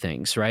important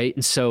things, right?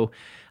 And so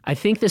I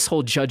think this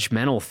whole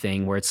judgmental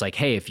thing where it's like,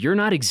 hey, if you're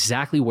not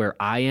exactly where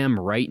I am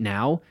right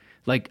now,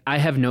 like, I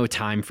have no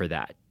time for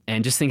that.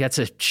 And just think that's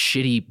a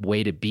shitty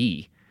way to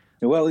be.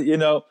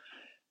 Well,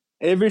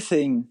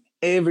 everything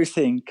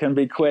can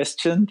be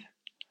questioned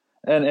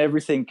and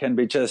everything can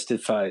be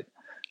justified.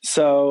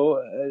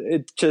 So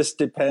it just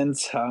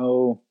depends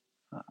how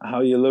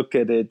you look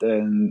at it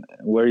and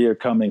where you're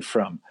coming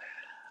from.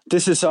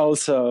 This is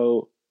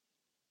also,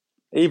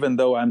 even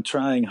though I'm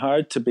trying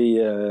hard to be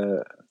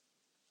a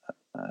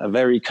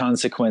very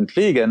consequent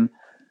vegan,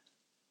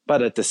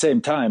 but at the same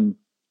time,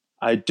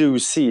 I do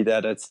see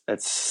that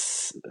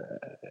it's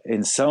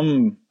in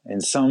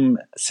some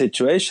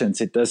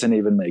situations it doesn't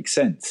even make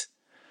sense.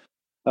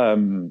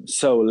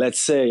 So let's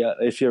say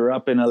if you're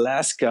up in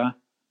Alaska,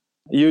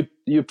 you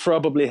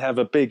probably have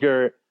a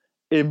bigger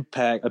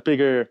impact, a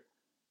bigger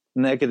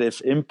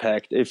negative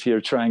impact if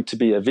you're trying to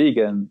be a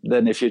vegan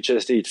than if you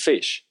just eat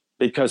fish,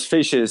 because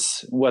fish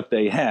is what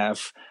they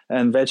have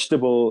and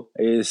vegetable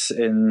is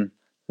in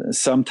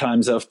some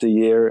times of the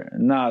year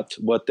not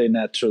what they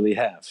naturally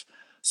have.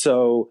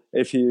 So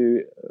if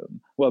you,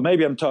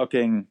 maybe I'm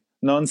talking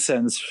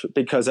nonsense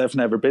because I've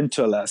never been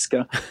to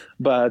Alaska,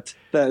 but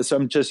so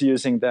I'm just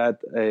using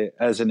that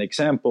as an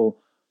example.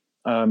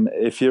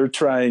 If you're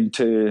trying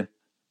to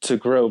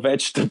grow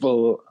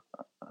vegetable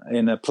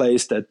in a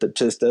place that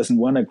just doesn't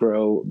want to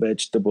grow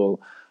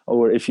vegetable,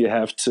 or if you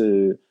have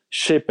to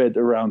ship it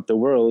around the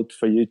world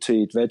for you to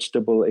eat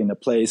vegetable in a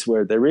place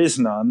where there is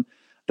none,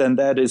 then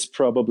that is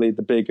probably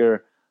the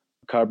bigger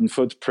carbon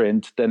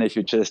footprint than if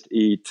you just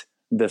eat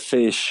the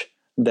fish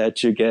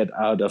that you get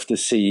out of the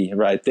sea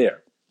right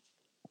there.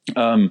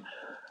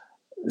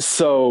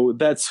 So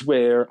that's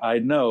where I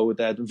know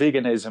that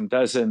veganism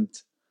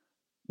doesn't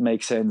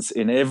make sense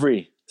in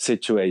every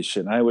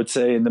situation. I would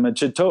say in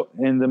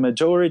the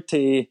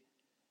majority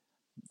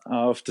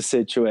of the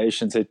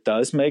situations, it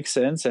does make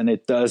sense and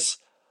it does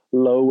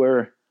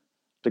lower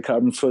the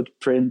carbon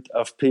footprint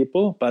of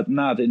people, but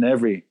not in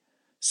every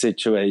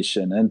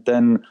situation. And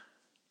then,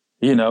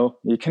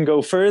 you can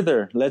go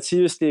further. Let's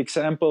use the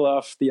example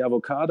of the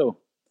avocado.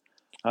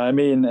 I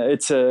mean,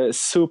 it's a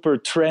super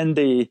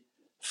trendy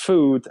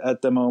food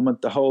at the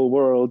moment. The whole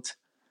world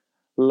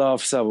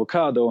loves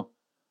avocado.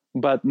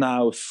 But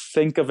now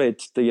think of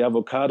it, the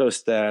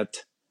avocados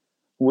that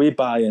we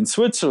buy in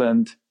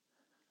Switzerland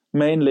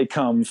mainly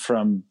come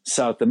from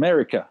South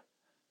America.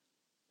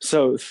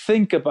 So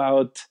think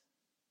about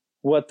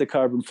what the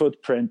carbon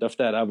footprint of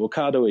that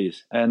avocado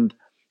is and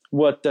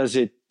what does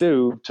it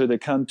do to the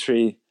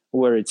country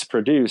where it's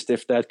produced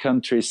if that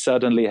country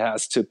suddenly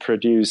has to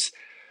produce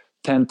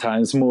 10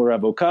 times more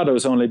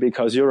avocados only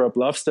because Europe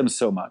loves them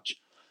so much.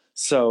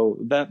 So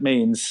that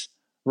means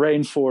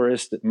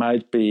rainforest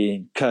might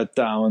be cut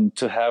down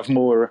to have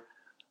more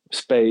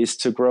space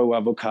to grow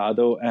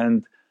avocado,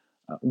 and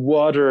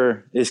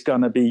water is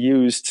going to be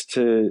used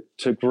to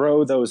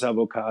grow those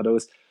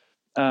avocados,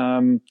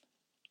 and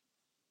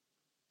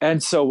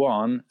so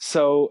on.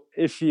 So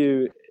if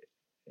you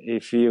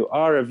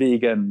are a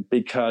vegan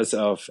because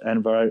of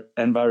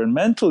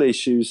environmental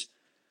issues,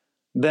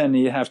 then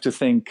you have to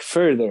think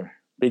further,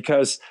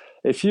 because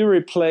if you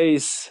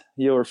replace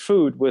your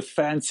food with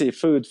fancy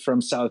food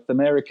from South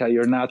America,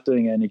 you're not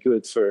doing any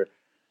good for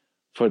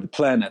the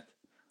planet.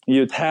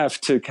 You'd have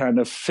to kind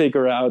of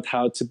figure out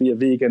how to be a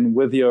vegan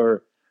with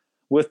your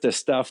with the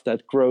stuff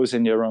that grows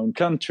in your own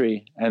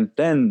country, and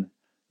then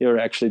you're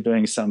actually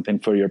doing something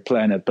for your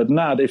planet. But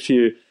not if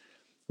you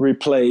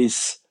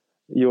replace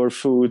your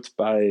food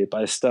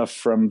by stuff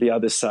from the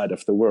other side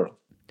of the world.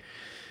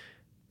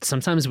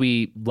 Sometimes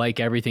we like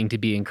everything to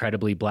be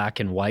incredibly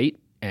black and white,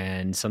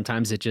 and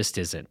sometimes it just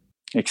isn't.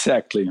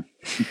 Exactly.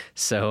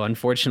 So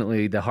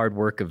unfortunately, the hard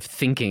work of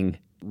thinking,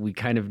 we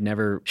kind of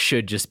never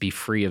should just be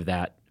free of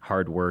that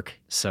hard work.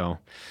 So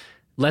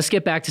let's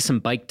get back to some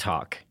bike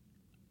talk.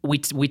 We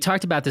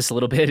talked about this a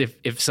little bit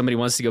if somebody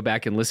wants to go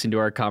back and listen to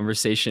our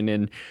conversation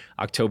in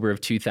October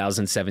of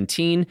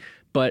 2017.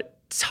 But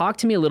talk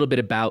to me a little bit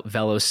about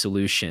Velo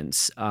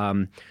Solutions,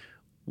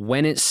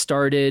 when it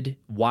started,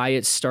 why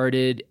it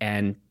started,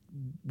 and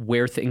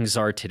where things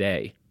are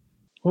today.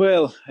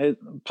 Well,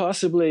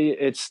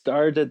 it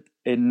started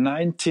in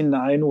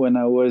 99 when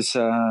I was,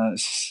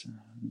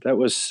 that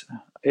was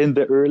in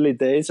the early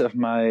days of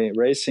my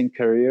racing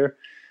career.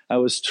 I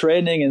was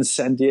training in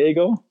San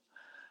Diego,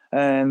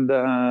 and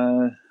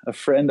a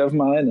friend of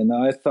mine and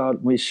I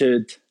thought we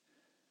should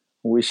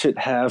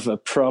have a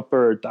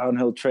proper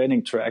downhill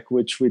training track,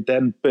 which we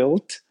then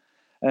built,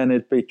 and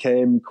it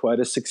became quite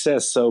a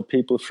success. So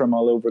people from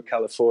all over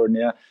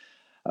California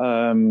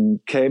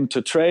came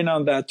to train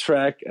on that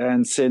track,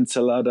 and since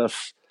a lot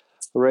of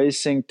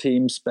racing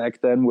teams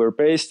back then were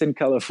based in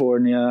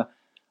California,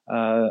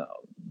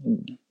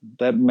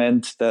 that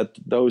meant that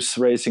those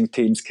racing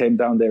teams came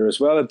down there as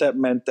well, and that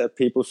meant that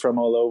people from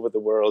all over the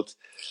world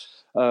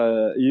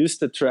used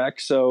the track.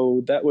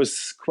 So that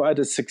was quite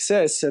a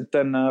success. And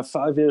then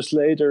 5 years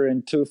later,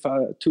 in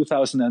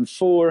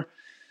 2004,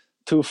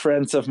 two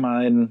friends of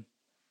mine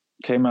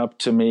came up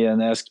to me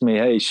and asked me,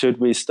 hey, should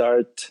we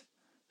start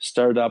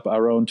up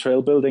our own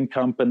trail building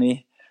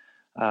company,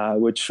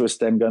 which was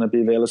then going to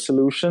be Velo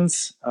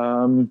Solutions.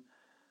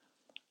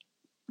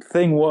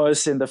 Thing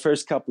was, in the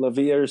first couple of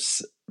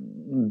years,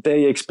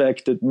 they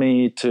expected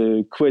me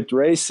to quit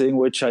racing,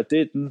 which I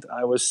didn't.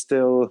 I was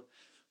still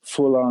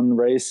full on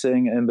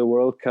racing in the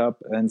World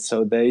Cup. And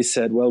so they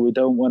said, well, we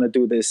don't want to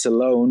do this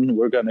alone.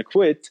 We're going to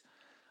quit.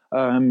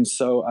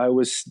 So I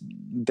was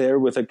there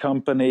with a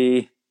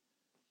company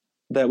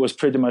that was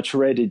pretty much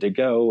ready to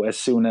go as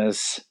soon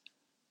as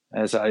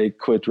I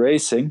quit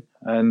racing.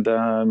 And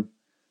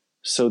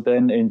so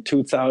then in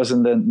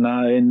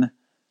 2009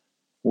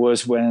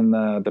 was when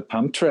the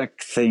pump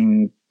track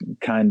thing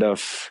kind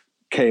of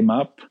came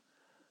up.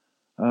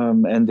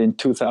 And in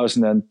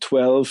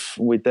 2012,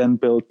 we then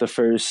built the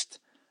first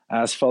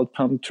asphalt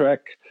pump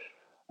track.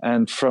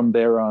 And from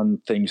there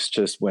on, things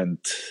just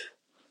went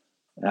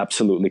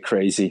absolutely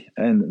crazy.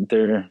 And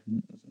they're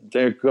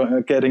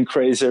getting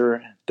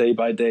crazier day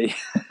by day.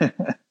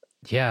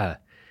 Yeah,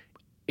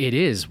 it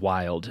is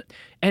wild.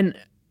 And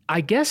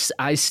I guess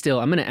I'm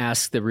going to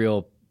ask the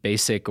real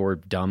basic or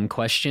dumb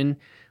question.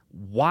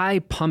 Why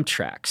pump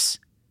tracks?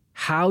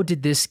 How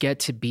did this get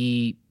to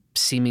be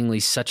seemingly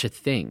such a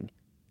thing?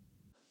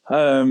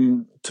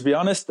 To be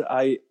honest,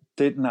 I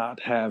did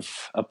not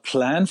have a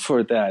plan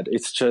for that.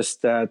 It's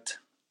just that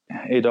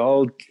it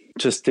all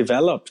just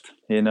developed,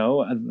 you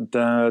know, and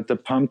the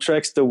pump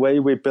tracks, the way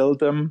we build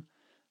them,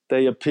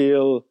 they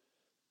appeal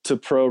to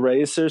pro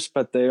racers,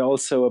 but they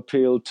also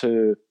appeal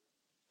to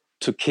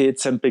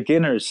kids and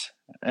beginners.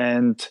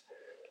 And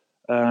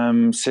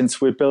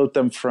since we built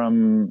them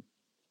from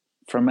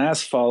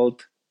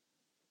asphalt,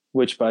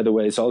 which, by the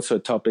way, is also a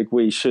topic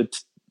we should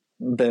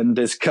then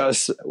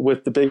discuss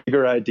with the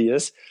bigger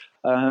ideas.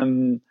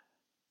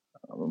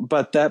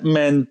 But that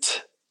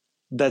meant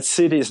that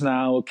cities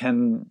now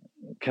can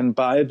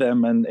buy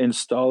them and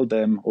install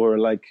them, or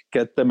like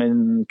get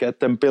them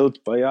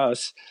built by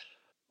us,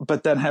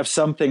 but then have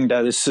something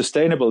that is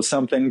sustainable,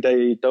 something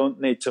they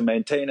don't need to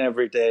maintain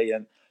every day.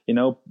 And, you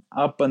know,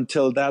 up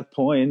until that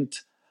point,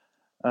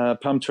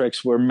 pump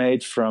tracks were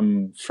made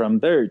from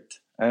dirt.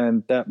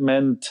 And that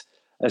meant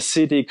a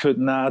city could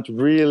not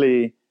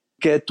really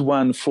get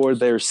one for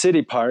their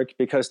city park,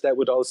 because that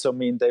would also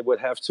mean they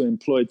would have to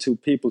employ two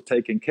people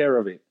taking care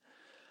of it.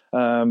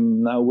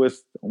 Now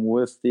with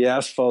the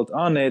asphalt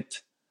on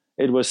it,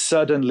 it was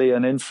suddenly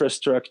an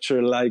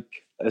infrastructure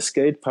like a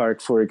skate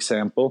park, for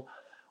example,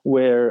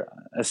 where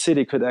a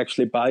city could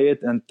actually buy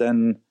it and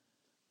then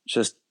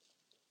just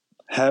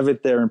have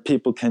it there, and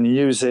people can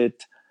use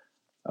it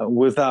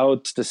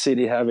without the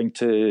city having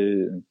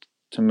to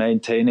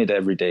maintain it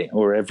every day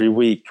or every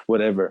week,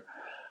 whatever.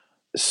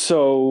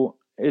 So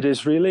it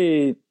is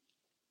really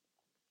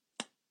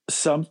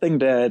something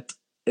that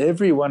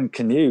everyone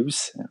can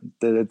use,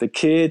 the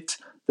kid,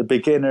 the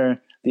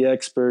beginner, the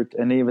expert,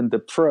 and even the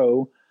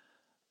pro.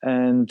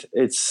 And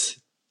it's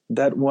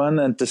that one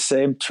and the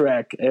same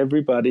track.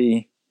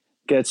 Everybody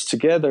gets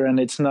together, and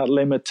it's not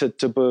limited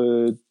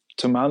to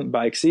mountain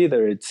bikes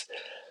either. It's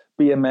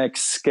BMX,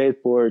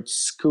 skateboards,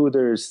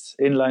 scooters,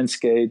 inline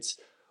skates,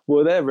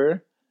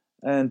 whatever.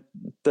 And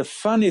the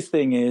funny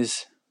thing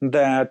is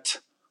that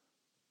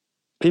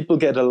people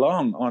get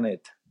along on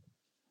it.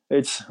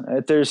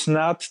 There's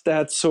not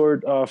that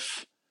sort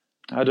of,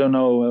 I don't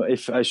know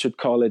if I should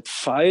call it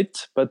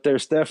fight, but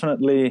there's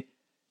definitely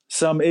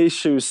some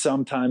issues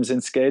sometimes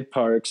in skate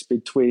parks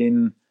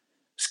between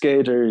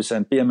skaters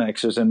and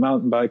BMXers and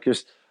mountain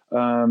bikers,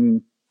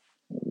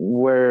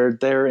 where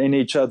they're in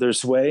each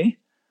other's way.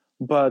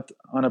 But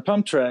on a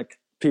pump track,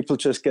 people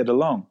just get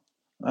along.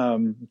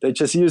 They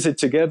just use it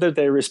together.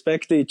 They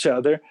respect each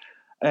other,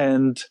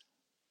 and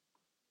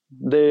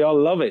they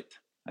all love it.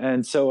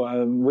 And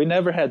so we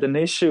never had an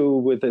issue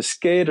with a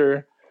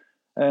skater.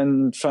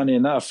 And funny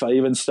enough, I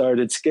even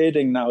started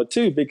skating now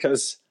too,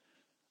 because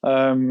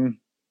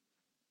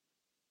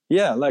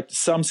like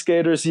some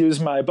skaters use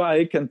my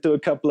bike and do a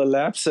couple of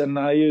laps, and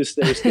I use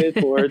their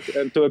skateboard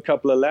and do a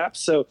couple of laps.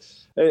 So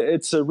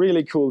it's a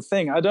really cool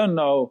thing. I don't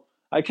know,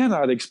 I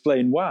cannot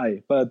explain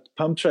why, but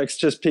pump tracks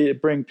just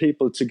bring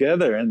people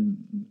together,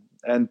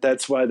 and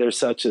that's why they're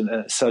such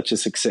a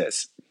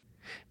success.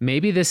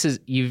 Maybe this is,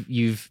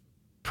 you've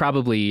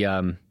probably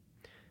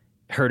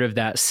heard of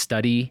that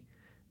study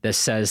that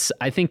says,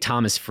 I think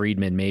Thomas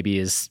Friedman maybe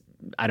is,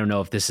 I don't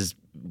know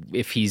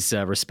if he's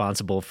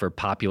responsible for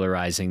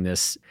popularizing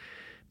this,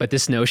 but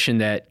this notion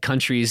that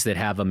countries that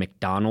have a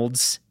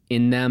McDonald's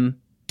in them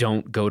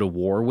don't go to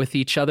war with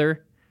each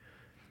other.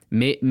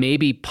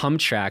 Maybe pump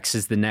tracks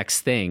is the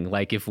next thing.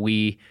 Like if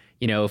we're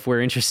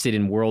interested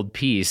in world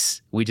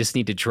peace, we just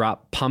need to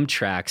drop pump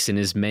tracks in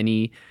as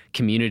many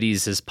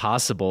communities as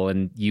possible,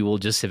 and you will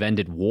just have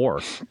ended war.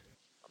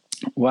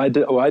 Why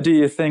do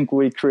you think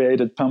we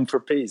created Pump for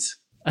Peace?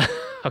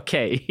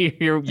 Okay,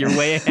 you're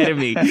way ahead of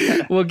me.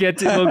 We'll get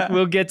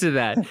to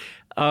that.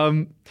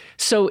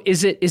 So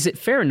is it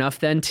fair enough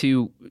then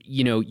to,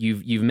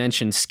 you've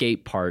mentioned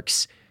skate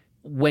parks.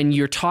 When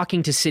you're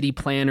talking to city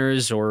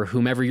planners or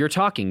whomever you're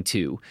talking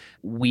to,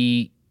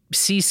 we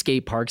see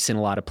skate parks in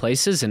a lot of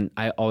places, and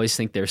I always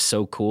think they're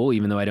so cool,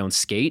 even though I don't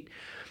skate.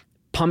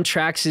 Pump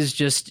tracks is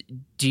just,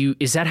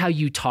 is that how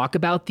you talk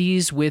about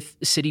these with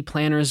city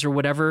planners or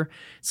whatever?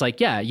 It's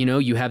like, yeah,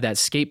 you have that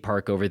skate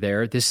park over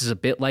there. This is a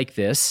bit like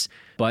this,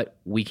 but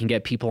we can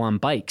get people on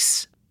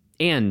bikes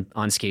and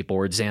on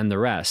skateboards and the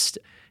rest.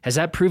 Has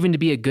that proven to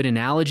be a good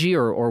analogy,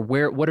 or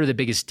what are the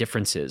biggest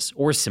differences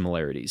or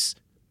similarities?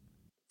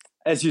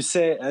 As you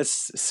say, as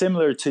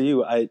similar to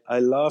you, I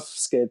love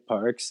skate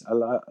parks. I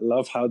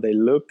love how they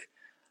look,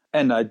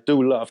 and I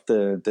do love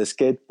the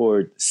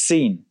skateboard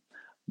scene.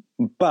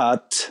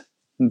 But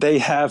they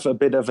have a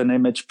bit of an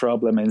image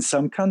problem in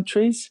some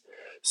countries.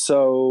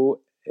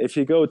 So if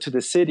you go to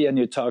the city and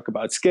you talk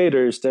about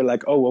skaters, they're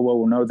like, oh,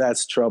 whoa, no,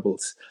 that's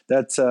troubles.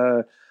 That's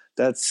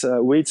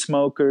weed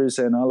smokers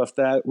and all of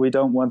that. We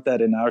don't want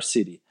that in our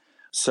city.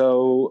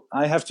 So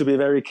I have to be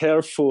very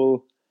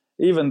careful,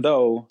 even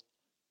though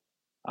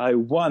I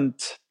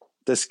want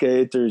the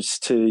skaters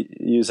to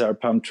use our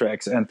pump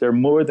tracks, and they're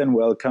more than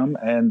welcome.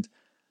 And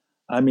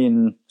I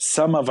mean,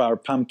 some of our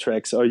pump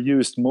tracks are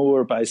used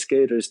more by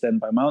skaters than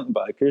by mountain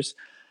bikers.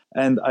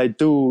 And I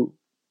do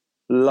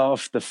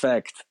love the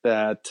fact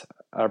that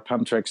our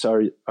pump tracks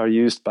are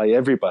used by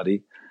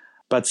everybody.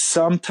 But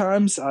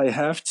sometimes I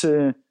have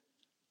to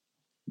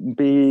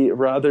be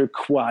rather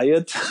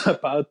quiet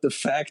about the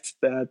fact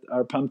that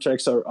our pump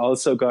tracks are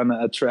also going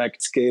to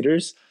attract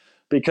skaters,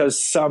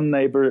 because some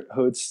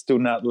neighborhoods do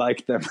not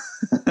like them.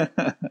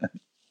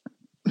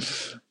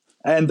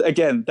 And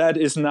again, that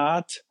is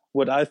not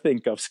what I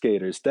think of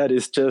skaters. That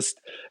is just,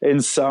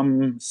 in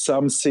some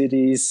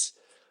cities,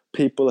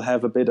 people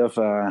have a bit of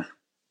a,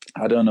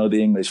 I don't know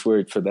the English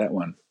word for that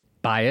one.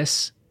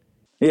 Bias?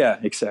 Yeah,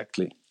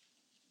 exactly.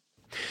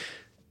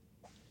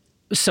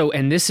 So,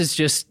 and this is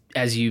just,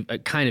 as you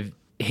kind of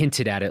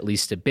hinted at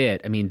least a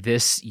bit, I mean,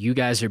 you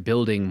guys are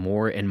building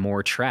more and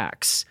more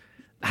tracks.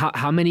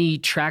 How many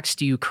tracks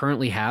do you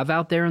currently have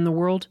out there in the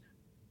world?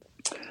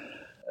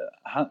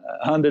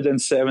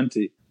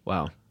 170.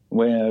 Wow.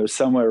 We're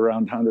somewhere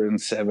around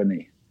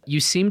 170. You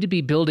seem to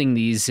be building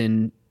these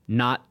in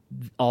not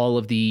all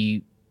of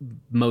the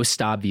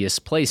most obvious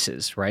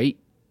places, right?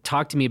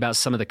 Talk to me about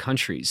some of the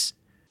countries.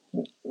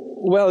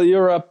 Well,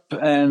 Europe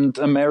and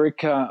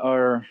America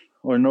or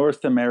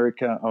North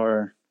America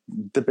are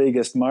the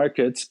biggest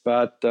markets,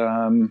 but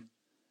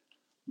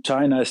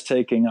China is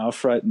taking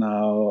off right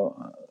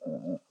now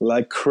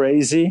like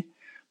crazy.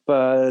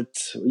 But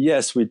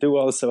yes, we do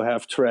also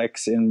have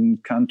tracks in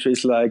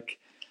countries like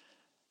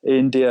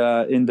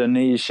India,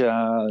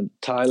 Indonesia,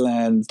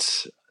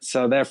 Thailand,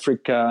 South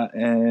Africa,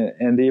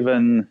 and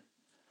even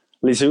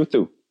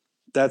Lesotho.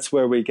 That's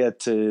where we get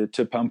to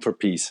Pump for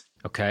Peace.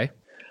 Okay.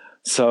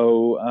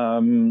 So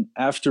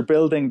after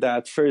building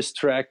that first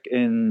track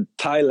in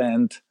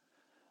Thailand,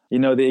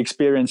 the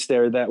experience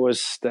there, that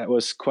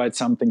was quite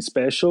something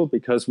special,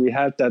 because we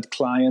had that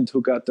client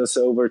who got us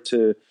over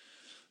to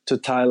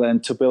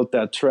Thailand to build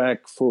that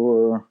track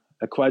for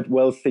a quite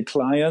wealthy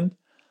client.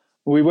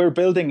 We were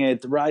building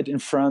it right in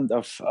front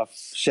of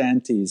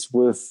shanties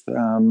with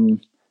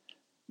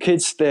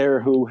kids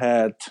there who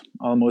had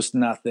almost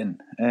nothing.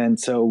 And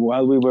so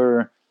while we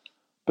were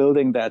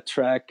building that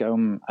track,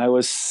 I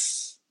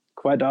was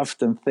quite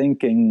often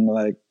thinking,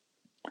 like,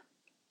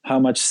 how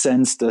much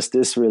sense does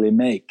this really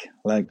make?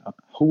 Like,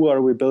 who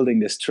are we building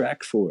this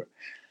track for?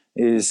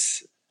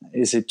 Is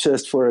Is it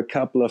just for a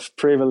couple of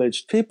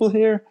privileged people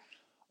here?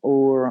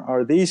 Or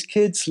are these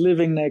kids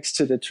living next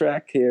to the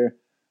track here,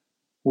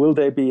 will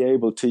they be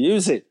able to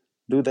use it?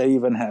 Do they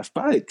even have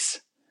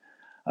bikes?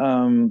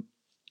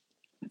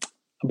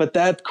 But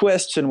that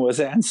question was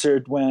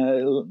answered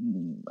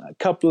when a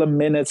couple of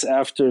minutes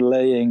after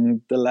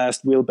laying the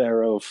last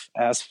wheelbarrow of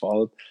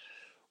asphalt,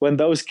 when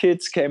those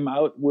kids came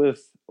out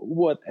with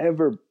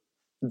whatever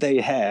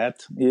they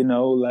had,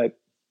 like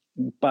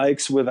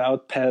bikes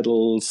without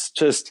pedals,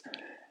 just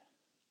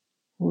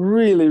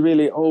really,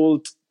 really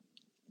old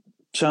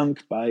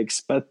junk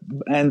bikes,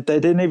 and they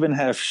didn't even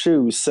have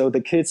shoes. So the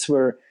kids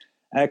were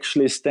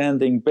actually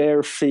standing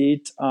bare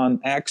feet on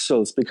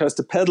axles because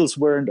the pedals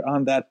weren't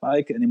on that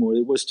bike anymore.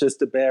 It was just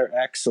the bare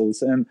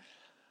axles. And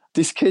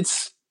these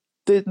kids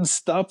didn't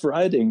stop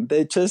riding.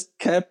 They just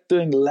kept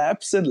doing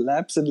laps and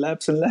laps and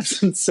laps and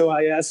laps. And so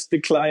I asked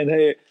the client,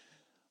 hey,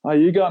 are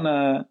you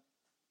gonna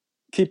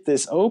keep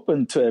this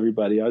open to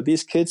everybody? Are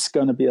these kids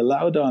gonna be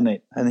allowed on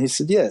it? And he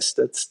said, yes,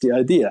 that's the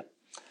idea.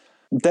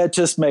 That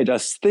just made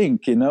us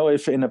think,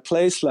 if in a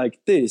place like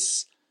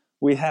this,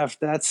 we have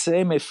that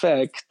same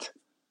effect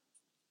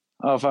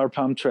of our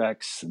pump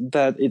tracks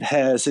that it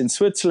has in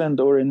Switzerland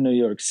or in New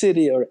York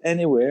City or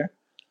anywhere.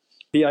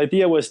 The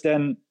idea was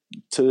then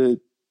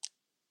to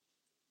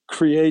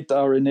create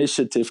our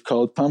initiative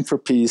called Pump for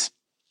Peace,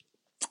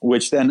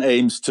 which then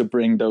aims to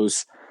bring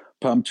those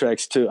pump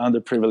tracks to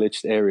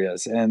underprivileged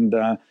areas. And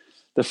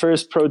the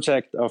first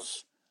project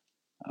of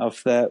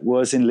that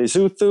was in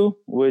Lesotho,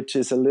 which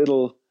is a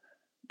little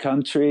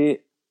country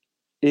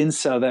in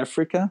South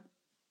Africa.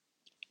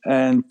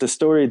 And the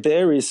story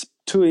there is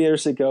 2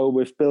 years ago,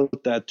 we've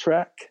built that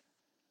track.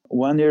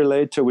 1 year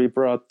later, we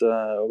brought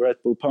the Red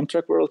Bull Pump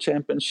Track World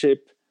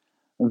Championship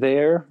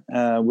there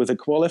with a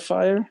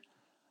qualifier.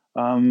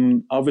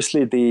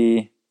 Obviously,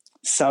 the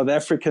South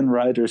African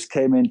riders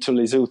came into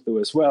Lesotho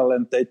as well,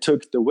 and they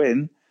took the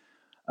win.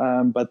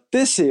 But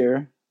this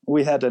year,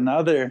 we had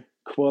another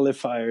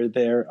qualifier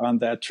there on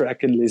that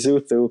track in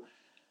Lesotho.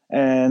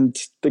 And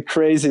the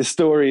crazy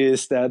story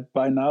is that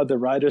by now the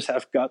riders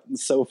have gotten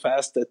so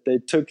fast that they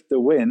took the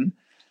win.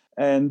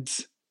 And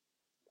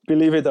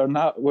believe it or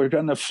not, we're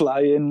going to fly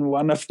in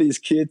one of these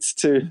kids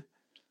to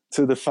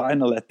the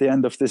final at the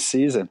end of this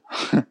season.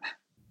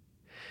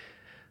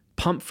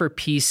 Pump for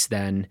Peace,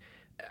 then,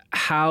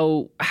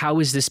 how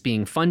is this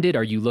being funded?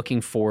 Are you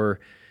looking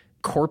for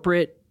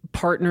corporate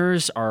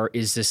partners, or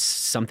is this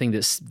something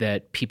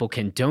that people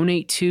can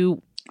donate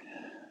to?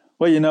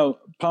 Well,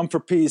 Pump for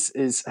Peace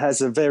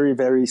has a very,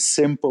 very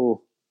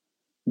simple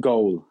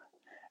goal.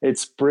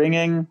 It's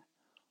bringing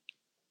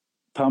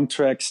pump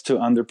tracks to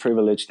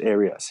underprivileged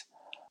areas.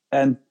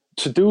 And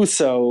to do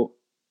so,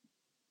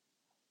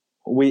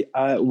 we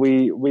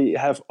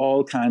have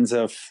all kinds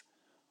of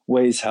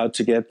ways how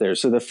to get there.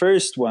 So the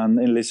first one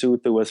in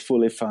Lesotho was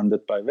fully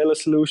funded by Velo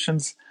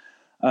Solutions.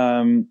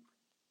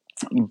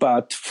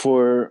 But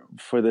for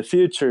the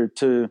future,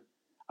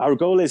 our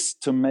goal is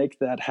to make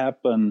that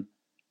happen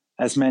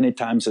as many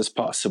times as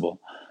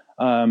possible,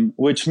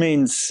 which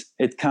means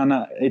it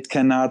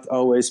cannot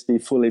always be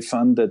fully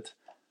funded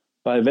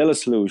by Velo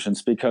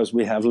Solutions because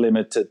we have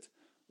limited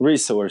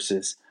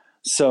resources.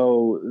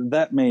 So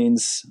that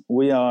means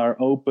we are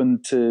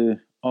open to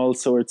all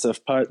sorts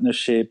of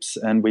partnerships,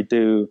 and we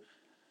do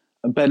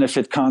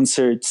benefit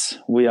concerts.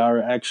 We are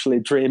actually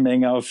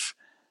dreaming of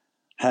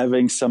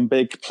having some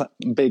big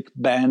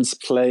bands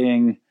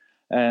playing,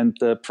 and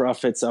the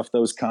profits of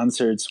those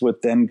concerts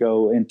would then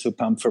go into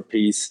Pump for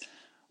Peace,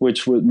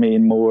 which would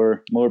mean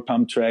more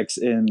pump tracks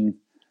in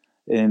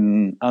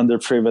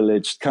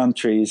underprivileged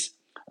countries.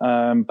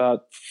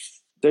 But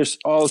there's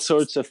all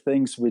sorts of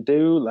things we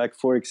do. Like,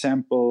 for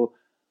example,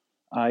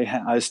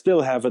 I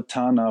still have a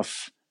ton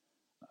of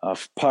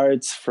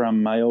parts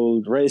from my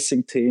old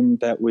racing team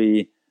that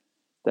we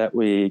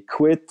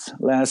quit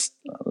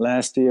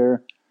last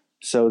year.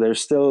 So there's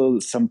still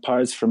some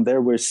parts from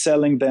there. We're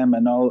selling them,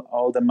 and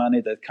all the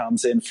money that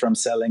comes in from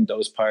selling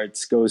those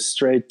parts goes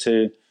straight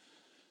to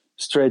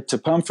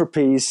Pump for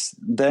Peace.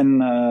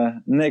 Then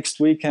next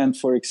weekend,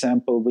 for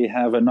example, we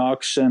have an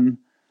auction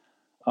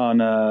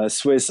on a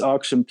Swiss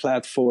auction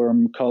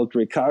platform called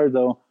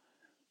Ricardo.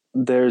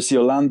 There's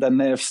Yolanda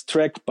Neff's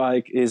Trek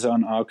bike is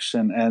on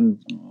auction,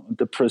 and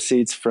the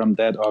proceeds from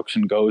that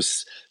auction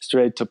goes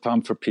straight to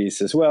Pump for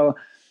Peace as well.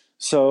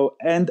 So,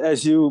 and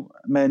as you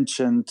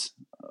mentioned,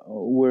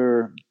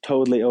 we're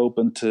totally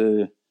open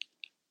to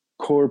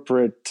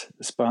corporate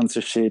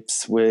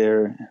sponsorships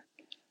where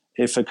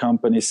if a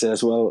company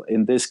says, well,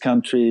 in this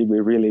country, we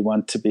really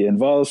want to be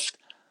involved,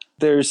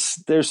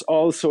 there's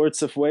all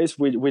sorts of ways.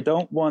 We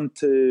don't want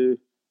to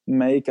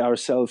make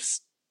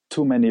ourselves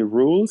too many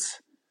rules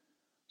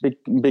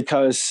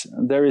because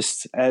there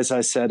is, as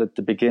I said at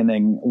the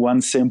beginning,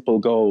 one simple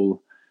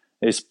goal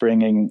is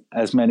bringing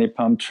as many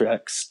pump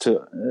tracks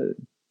to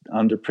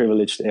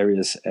underprivileged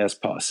areas as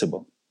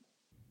possible.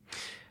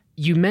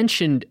 You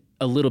mentioned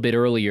a little bit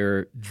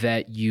earlier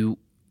that you,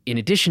 in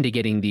addition to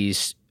getting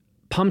these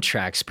pump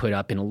tracks put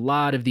up in a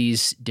lot of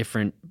these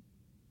different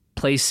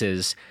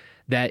places,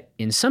 that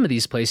in some of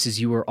these places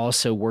you were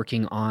also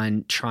working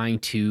on trying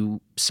to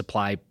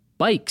supply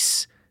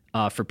bikes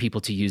for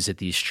people to use at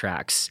these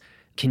tracks.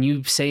 Can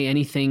you say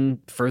anything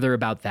further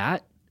about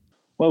that?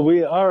 Well,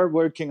 we are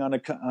working on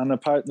a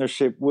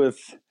partnership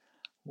with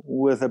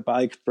a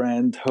bike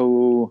brand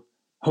who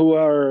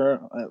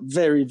are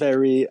very,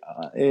 very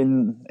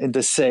in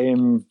the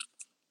same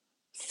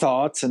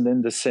thoughts and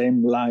in the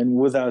same line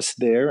with us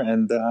there,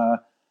 and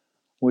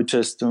we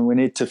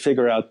need to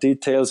figure out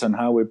details on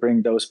how we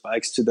bring those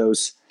bikes to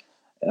those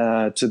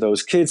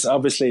kids.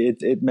 Obviously,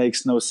 it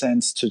makes no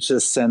sense to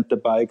just send the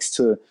bikes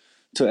to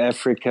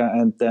Africa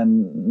and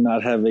then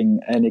not having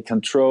any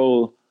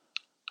control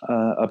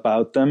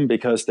about them,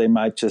 because they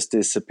might just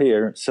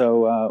disappear.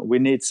 So we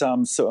need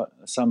some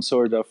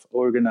sort of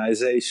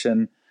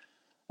organization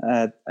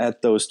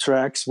at those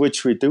tracks,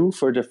 which we do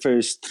for the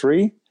first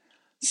 3.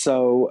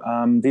 So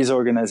these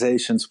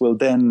organizations will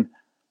then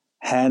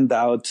hand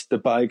out the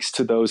bikes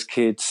to those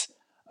kids.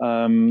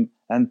 And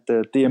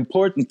the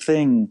important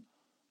thing,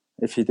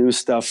 if you do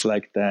stuff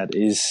like that,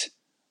 is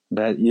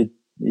that you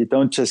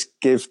don't just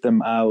give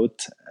them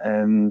out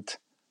and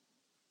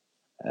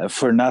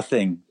for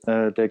nothing.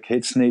 The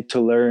kids need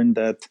to learn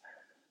that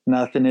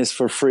nothing is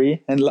for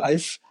free in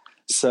life.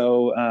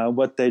 So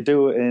what they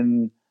do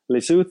in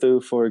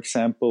Lesotho, for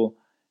example,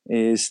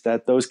 is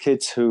that those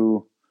kids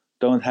who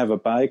don't have a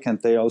bike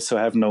and they also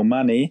have no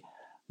money,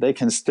 they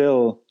can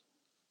still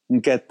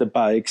get the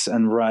bikes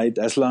and ride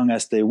as long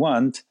as they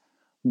want.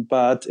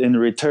 But in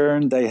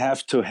return, they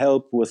have to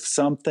help with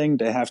something.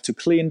 They have to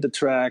clean the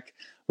track,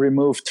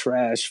 remove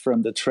trash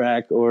from the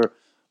track, or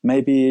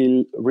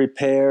maybe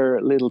repair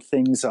little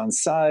things on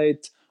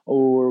site,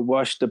 or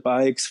wash the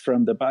bikes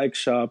from the bike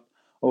shop,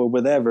 or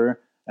whatever.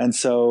 And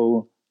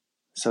so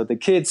the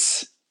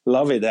kids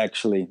love it,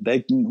 actually.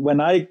 When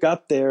I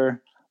got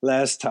there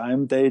last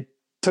time, they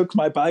took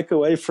my bike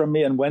away from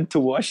me and went to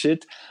wash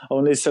it,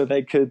 only so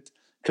they could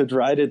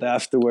ride it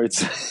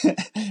afterwards.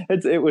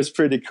 It was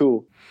pretty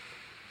cool.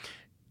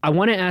 I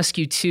want to ask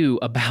you too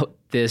about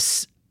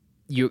this.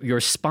 You're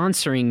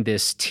sponsoring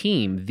this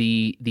team,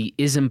 the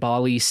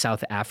Izimbali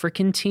South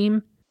African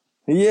team.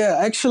 Yeah,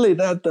 actually,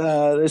 that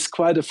is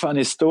quite a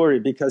funny story,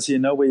 because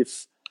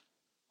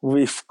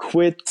we've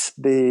quit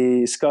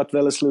the Scott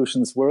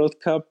Velosolutions World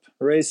Cup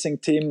racing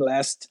team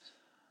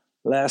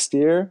last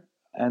year,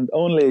 and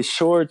only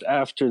short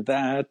after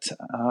that,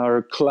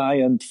 our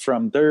client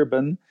from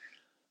Durban,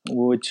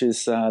 which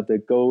is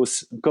the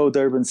Go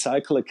Durban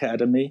Cycle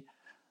Academy,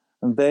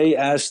 they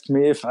asked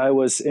me if I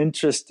was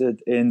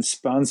interested in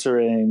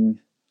sponsoring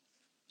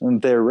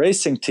their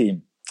racing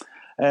team.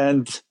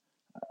 And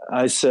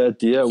I said,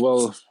 yeah,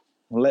 well,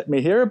 let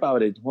me hear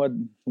about it.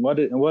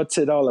 What's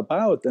it all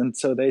about? And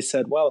so they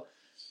said, well,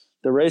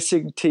 the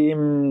racing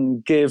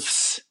team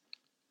gives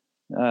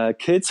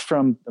kids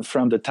from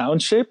the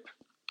township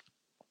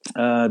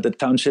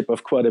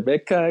of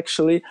Quadbeca,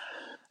 actually.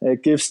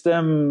 It gives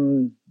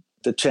them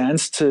the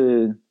chance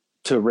to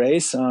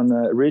race on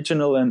a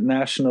regional and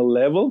national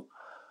level.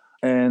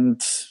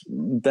 And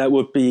that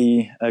would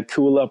be a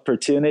cool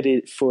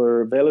opportunity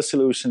for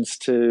Velosolutions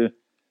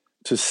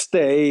to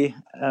stay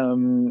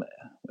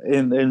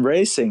in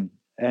racing.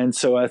 And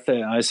so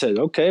I said,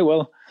 okay,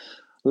 well,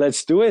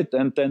 let's do it.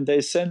 And then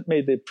they sent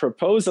me the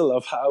proposal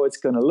of how it's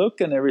going to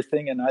look and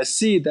everything. And I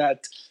see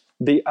that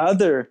the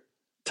other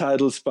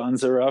title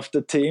sponsor of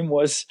the team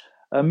was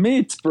a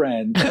meat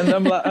brand. And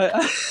I'm like,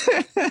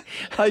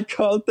 I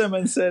called them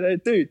and said, hey,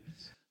 dude,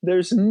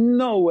 there's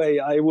no way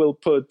I will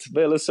put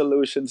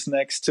Velosolutions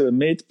next to a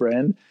meat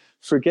brand.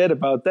 Forget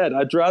about that.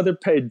 I'd rather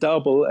pay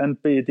double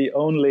and be the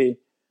only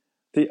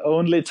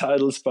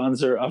title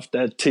sponsor of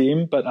that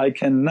team, but I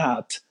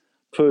cannot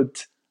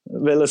put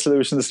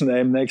Velosolutions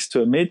name next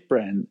to a meat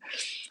brand.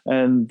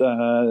 And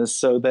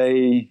so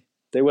they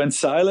went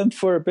silent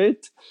for a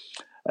bit,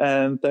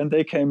 and then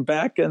they came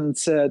back and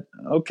said,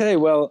 okay,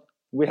 well,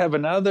 we have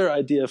another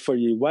idea for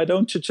you. Why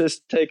don't you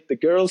just take the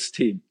girls'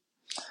 team?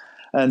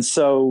 And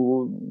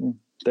so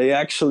they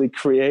actually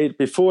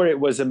before it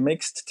was a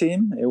mixed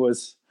team, it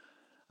was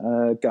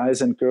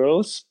guys and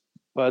girls.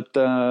 But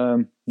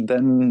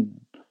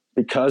then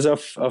because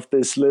of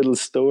this little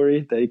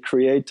story, they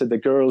created the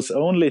girls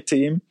only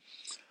team.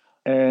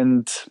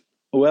 And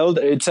well,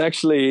 it's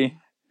actually,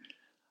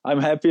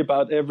 I'm happy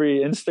about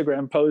every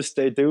Instagram post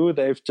they do.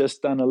 They've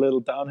just done a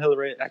little downhill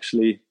race,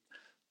 actually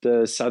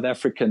the South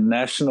African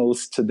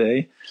Nationals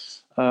today.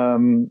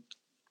 And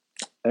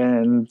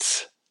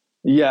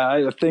yeah,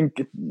 I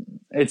think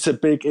it's a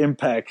big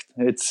impact.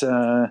 It's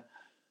the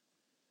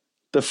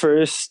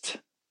first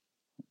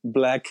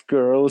Black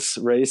girls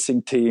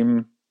racing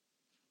team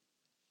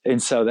in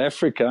South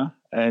Africa,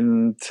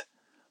 and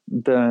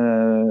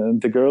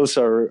the girls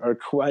are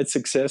quite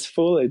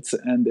successful. It's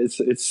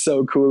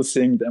so cool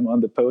seeing them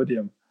on the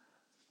podium,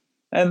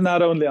 and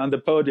not only on the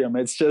podium.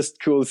 It's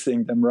just cool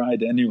seeing them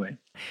ride anyway.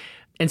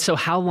 And so,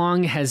 how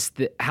long has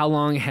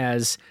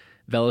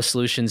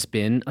Velosolutions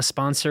been a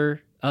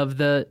sponsor of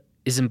the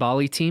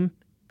Izimbali team?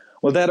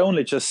 Well, that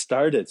only just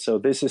started. So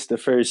this is the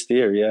first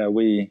year. Yeah,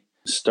 we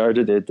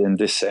started it in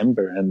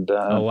December, and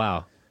oh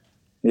wow,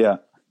 yeah,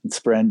 it's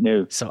brand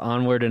new. so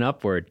onward and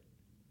upward.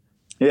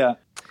 Yeah.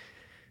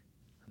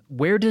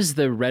 Where does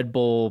the Red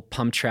Bull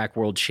Pump Track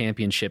World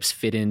Championships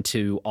fit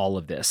into all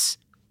of this?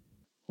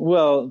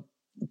 Well,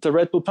 the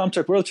Red Bull Pump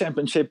Track World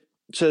Championship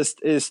just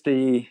is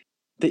the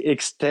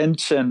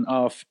extension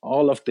of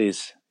all of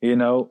this. You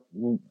know,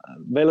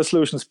 Velo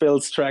Solutions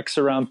builds tracks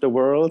around the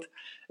world.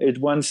 It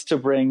wants to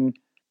bring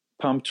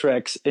pump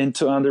tracks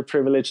into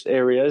underprivileged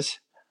areas,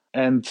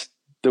 and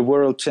the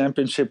World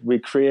Championship we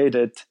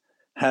created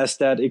has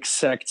that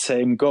exact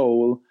same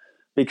goal,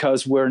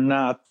 because we're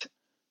not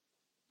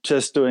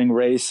just doing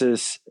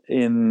races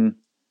in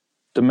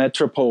the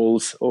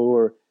metropoles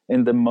or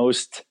in the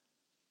most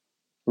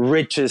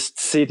richest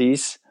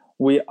cities.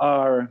 We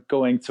are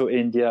going to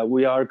India.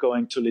 We are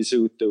going to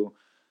Lesotho.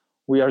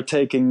 We are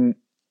taking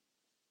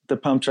the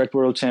Pump Track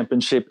World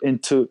Championship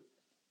into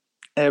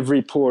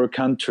every poor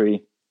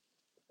country.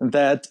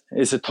 That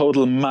is a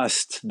total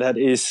must. That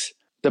is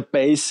the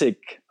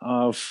basic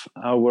of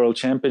our World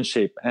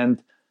Championship.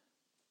 And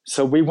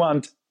so we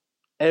want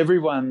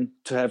everyone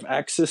to have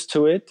access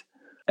to it.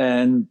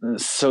 And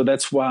so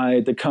that's why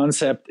the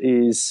concept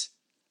is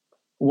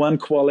one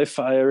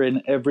qualifier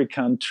in every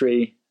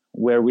country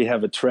where we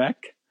have a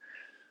track.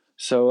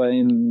 So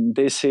in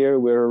this year,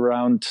 we're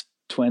around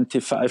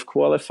 25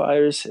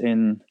 qualifiers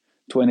in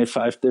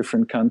 25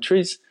 different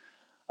countries.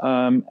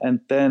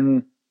 And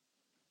then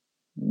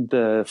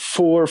the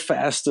 4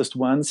 fastest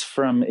ones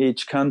from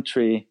each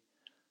country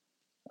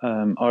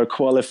are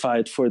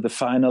qualified for the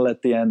final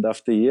at the end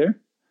of the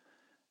year.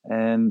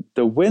 And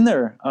the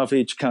winner of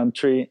each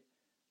country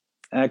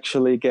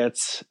actually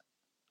gets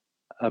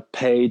a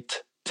paid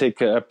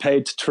ticket, a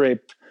paid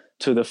trip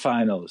to the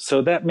final.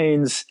 So that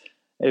means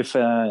if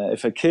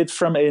a kid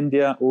from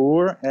India,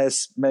 or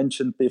as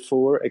mentioned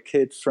before, a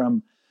kid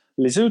from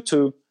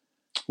Lesotho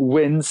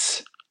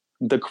wins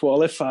the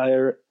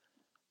qualifier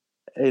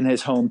in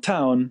his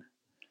hometown,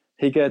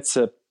 he gets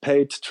a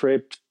paid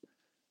trip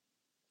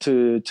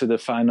to the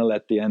final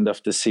at the end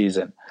of the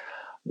season.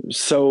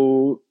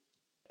 So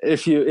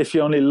if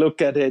you only look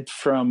at it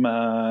from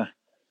a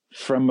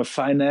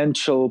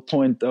financial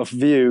point of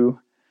view,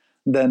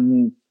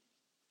 then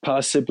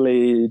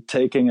possibly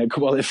taking a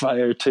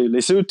qualifier to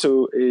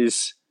Lesotho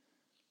is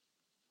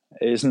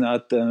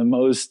not the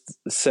most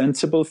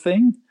sensible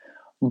thing.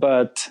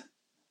 But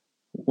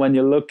when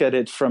you look at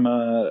it from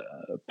a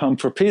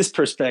Pump for Peace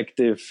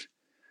perspective,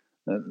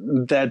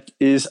 that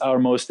is our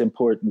most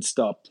important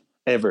stop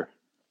ever.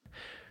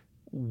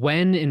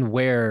 When and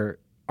where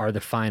are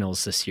the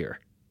finals this year?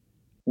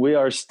 We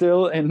are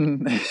still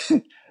in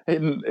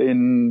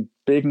in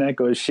big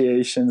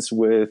negotiations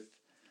with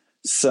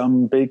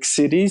some big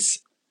cities.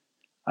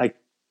 I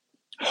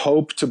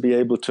hope to be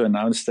able to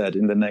announce that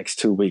in the next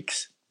 2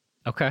 weeks.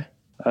 Okay.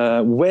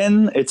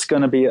 When it's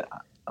going to be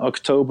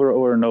October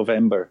or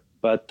November,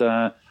 but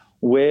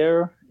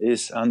where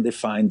is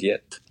undefined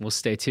yet. We'll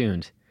stay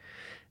tuned.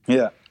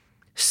 Yeah.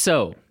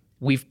 So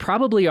we've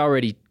probably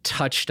already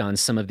touched on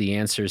some of the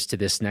answers to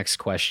this next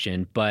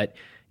question, but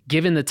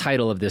given the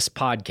title of this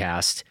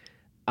podcast,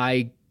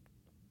 I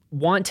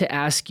want to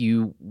ask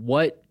you,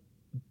 what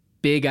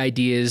big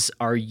ideas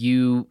are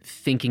you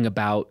thinking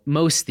about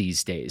most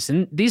these days?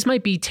 And these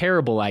might be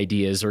terrible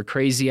ideas or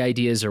crazy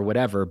ideas or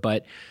whatever,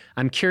 but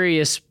I'm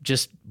curious,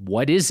 just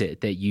what is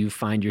it that you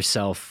find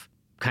yourself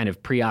kind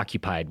of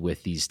preoccupied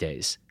with these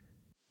days?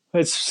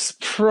 It's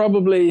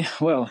probably,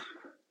 well,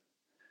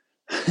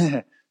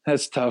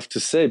 that's tough to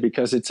say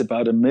because it's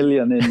about 1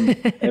 million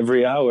in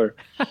every hour.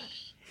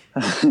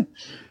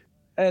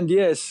 And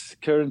yes,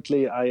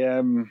 currently I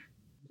am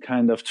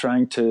kind of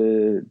trying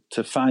to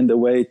find a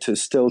way to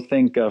still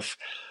think of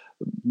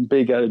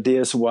big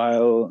ideas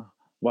while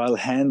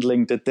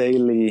handling the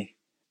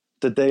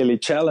daily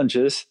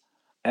challenges.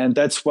 And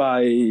that's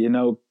why,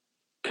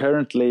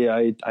 currently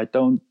I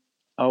don't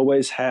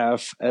always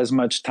have as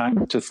much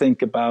time to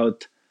think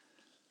about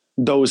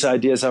those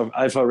ideas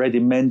I've already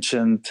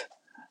mentioned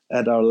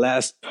at our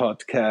last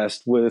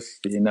podcast with,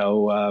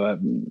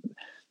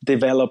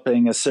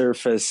 developing a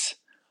surface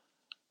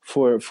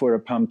for a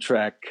pump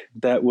track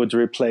that would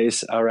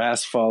replace our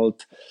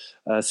asphalt,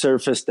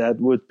 surface that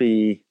would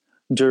be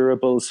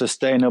durable,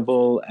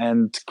 sustainable,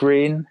 and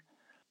green.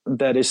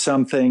 That is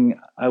something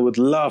I would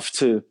love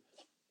to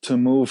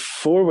move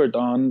forward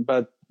on,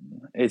 but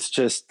it's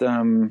just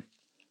that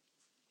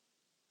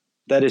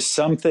is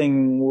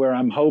something where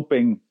I'm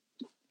hoping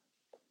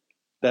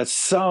that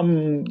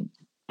some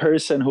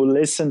person who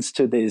listens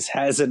to this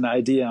has an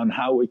idea on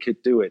how we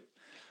could do it.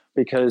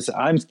 Because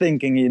I'm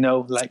thinking,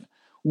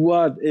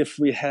 what if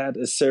we had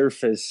a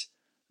surface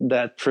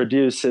that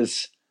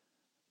produces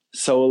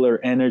solar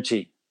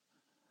energy?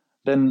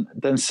 Then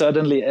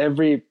suddenly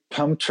every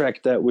pump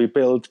track that we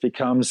build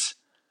becomes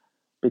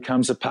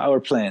a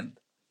power plant.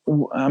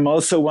 I'm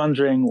also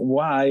wondering,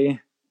 why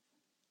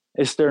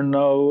is there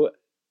no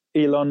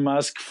Elon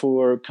Musk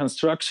for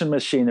construction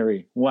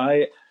machinery?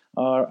 Why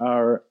are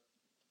our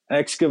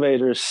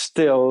excavators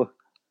still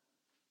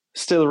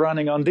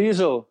running on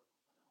diesel,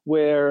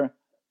 where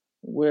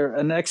where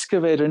an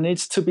excavator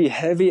needs to be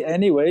heavy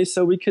anyway,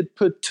 so we could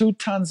put 2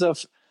 tons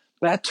of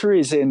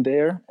batteries in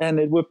there and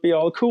it would be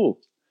all cool.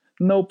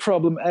 No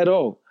problem at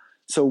all.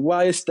 So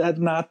why is that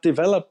not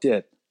developed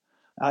yet?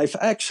 I've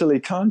actually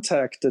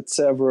contacted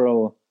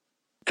several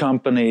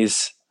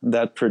companies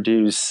that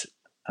produce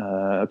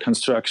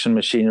construction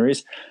machinery,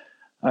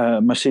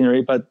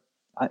 but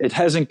it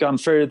hasn't gone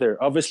further.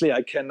 Obviously,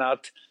 I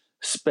cannot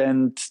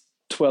spend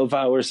 12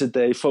 hours a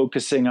day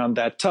focusing on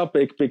that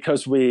topic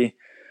because we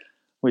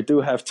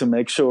do have to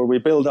make sure we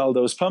build all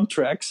those pump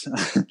tracks.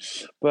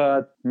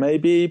 But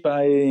maybe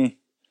by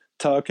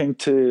talking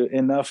to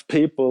enough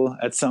people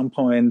at some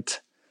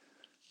point,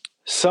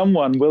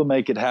 someone will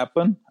make it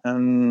happen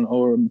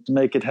or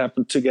make it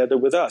happen together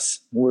with us.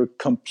 We're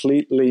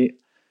completely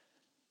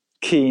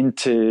keen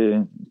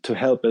to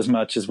help as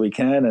much as we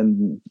can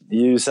and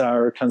use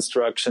our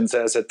constructions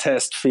as a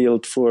test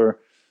field for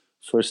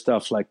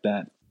stuff like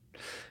that.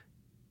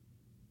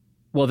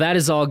 Well, that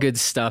is all good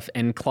stuff.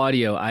 And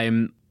Claudio,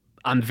 I'm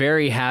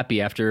very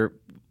happy after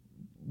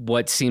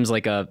what seems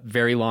like a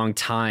very long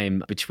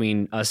time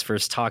between us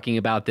first talking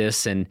about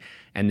this and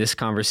this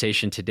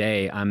conversation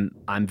today.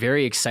 I'm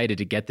very excited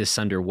to get this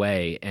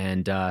underway.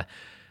 And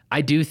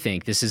I do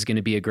think this is going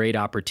to be a great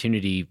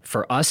opportunity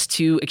for us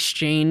to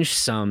exchange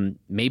some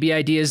maybe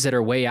ideas that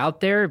are way out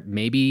there.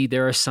 Maybe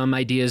there are some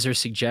ideas or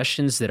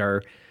suggestions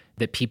that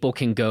people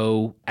can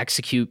go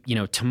execute,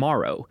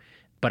 tomorrow.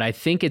 But I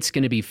think it's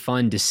going to be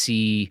fun to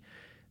see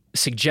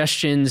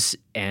suggestions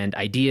and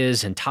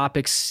ideas and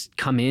topics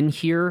come in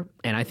here.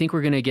 And I think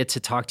we're going to get to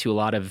talk to a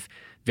lot of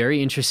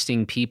very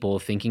interesting people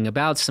thinking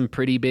about some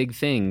pretty big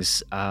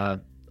things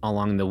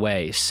along the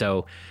way.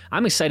 So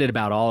I'm excited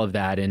about all of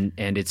that. And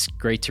it's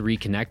great to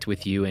reconnect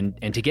with you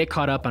and to get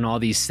caught up on all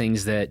these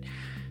things that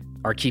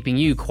are keeping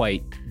you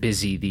quite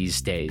busy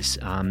these days.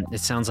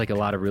 It sounds like a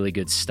lot of really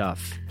good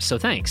stuff. So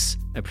thanks.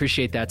 I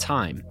appreciate that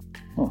time.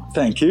 Oh,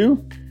 thank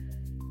you.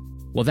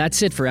 Well,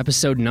 that's it for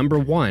episode number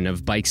 1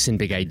 of Bikes and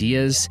Big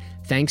Ideas.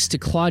 Thanks to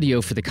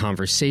Claudio for the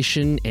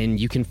conversation,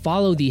 and you can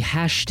follow the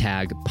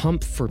hashtag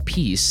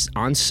 #PumpForPeace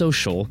on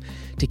social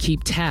to keep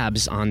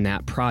tabs on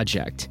that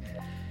project.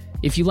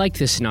 If you like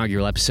this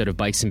inaugural episode of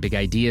Bikes and Big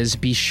Ideas,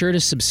 be sure to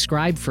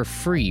subscribe for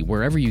free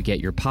wherever you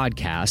get your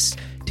podcasts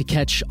to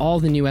catch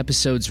all the new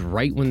episodes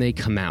right when they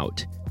come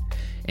out.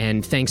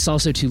 And thanks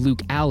also to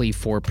Luke Alley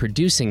for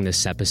producing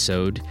this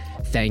episode.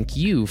 Thank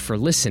you for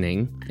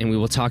listening, and we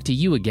will talk to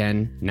you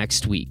again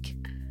next week.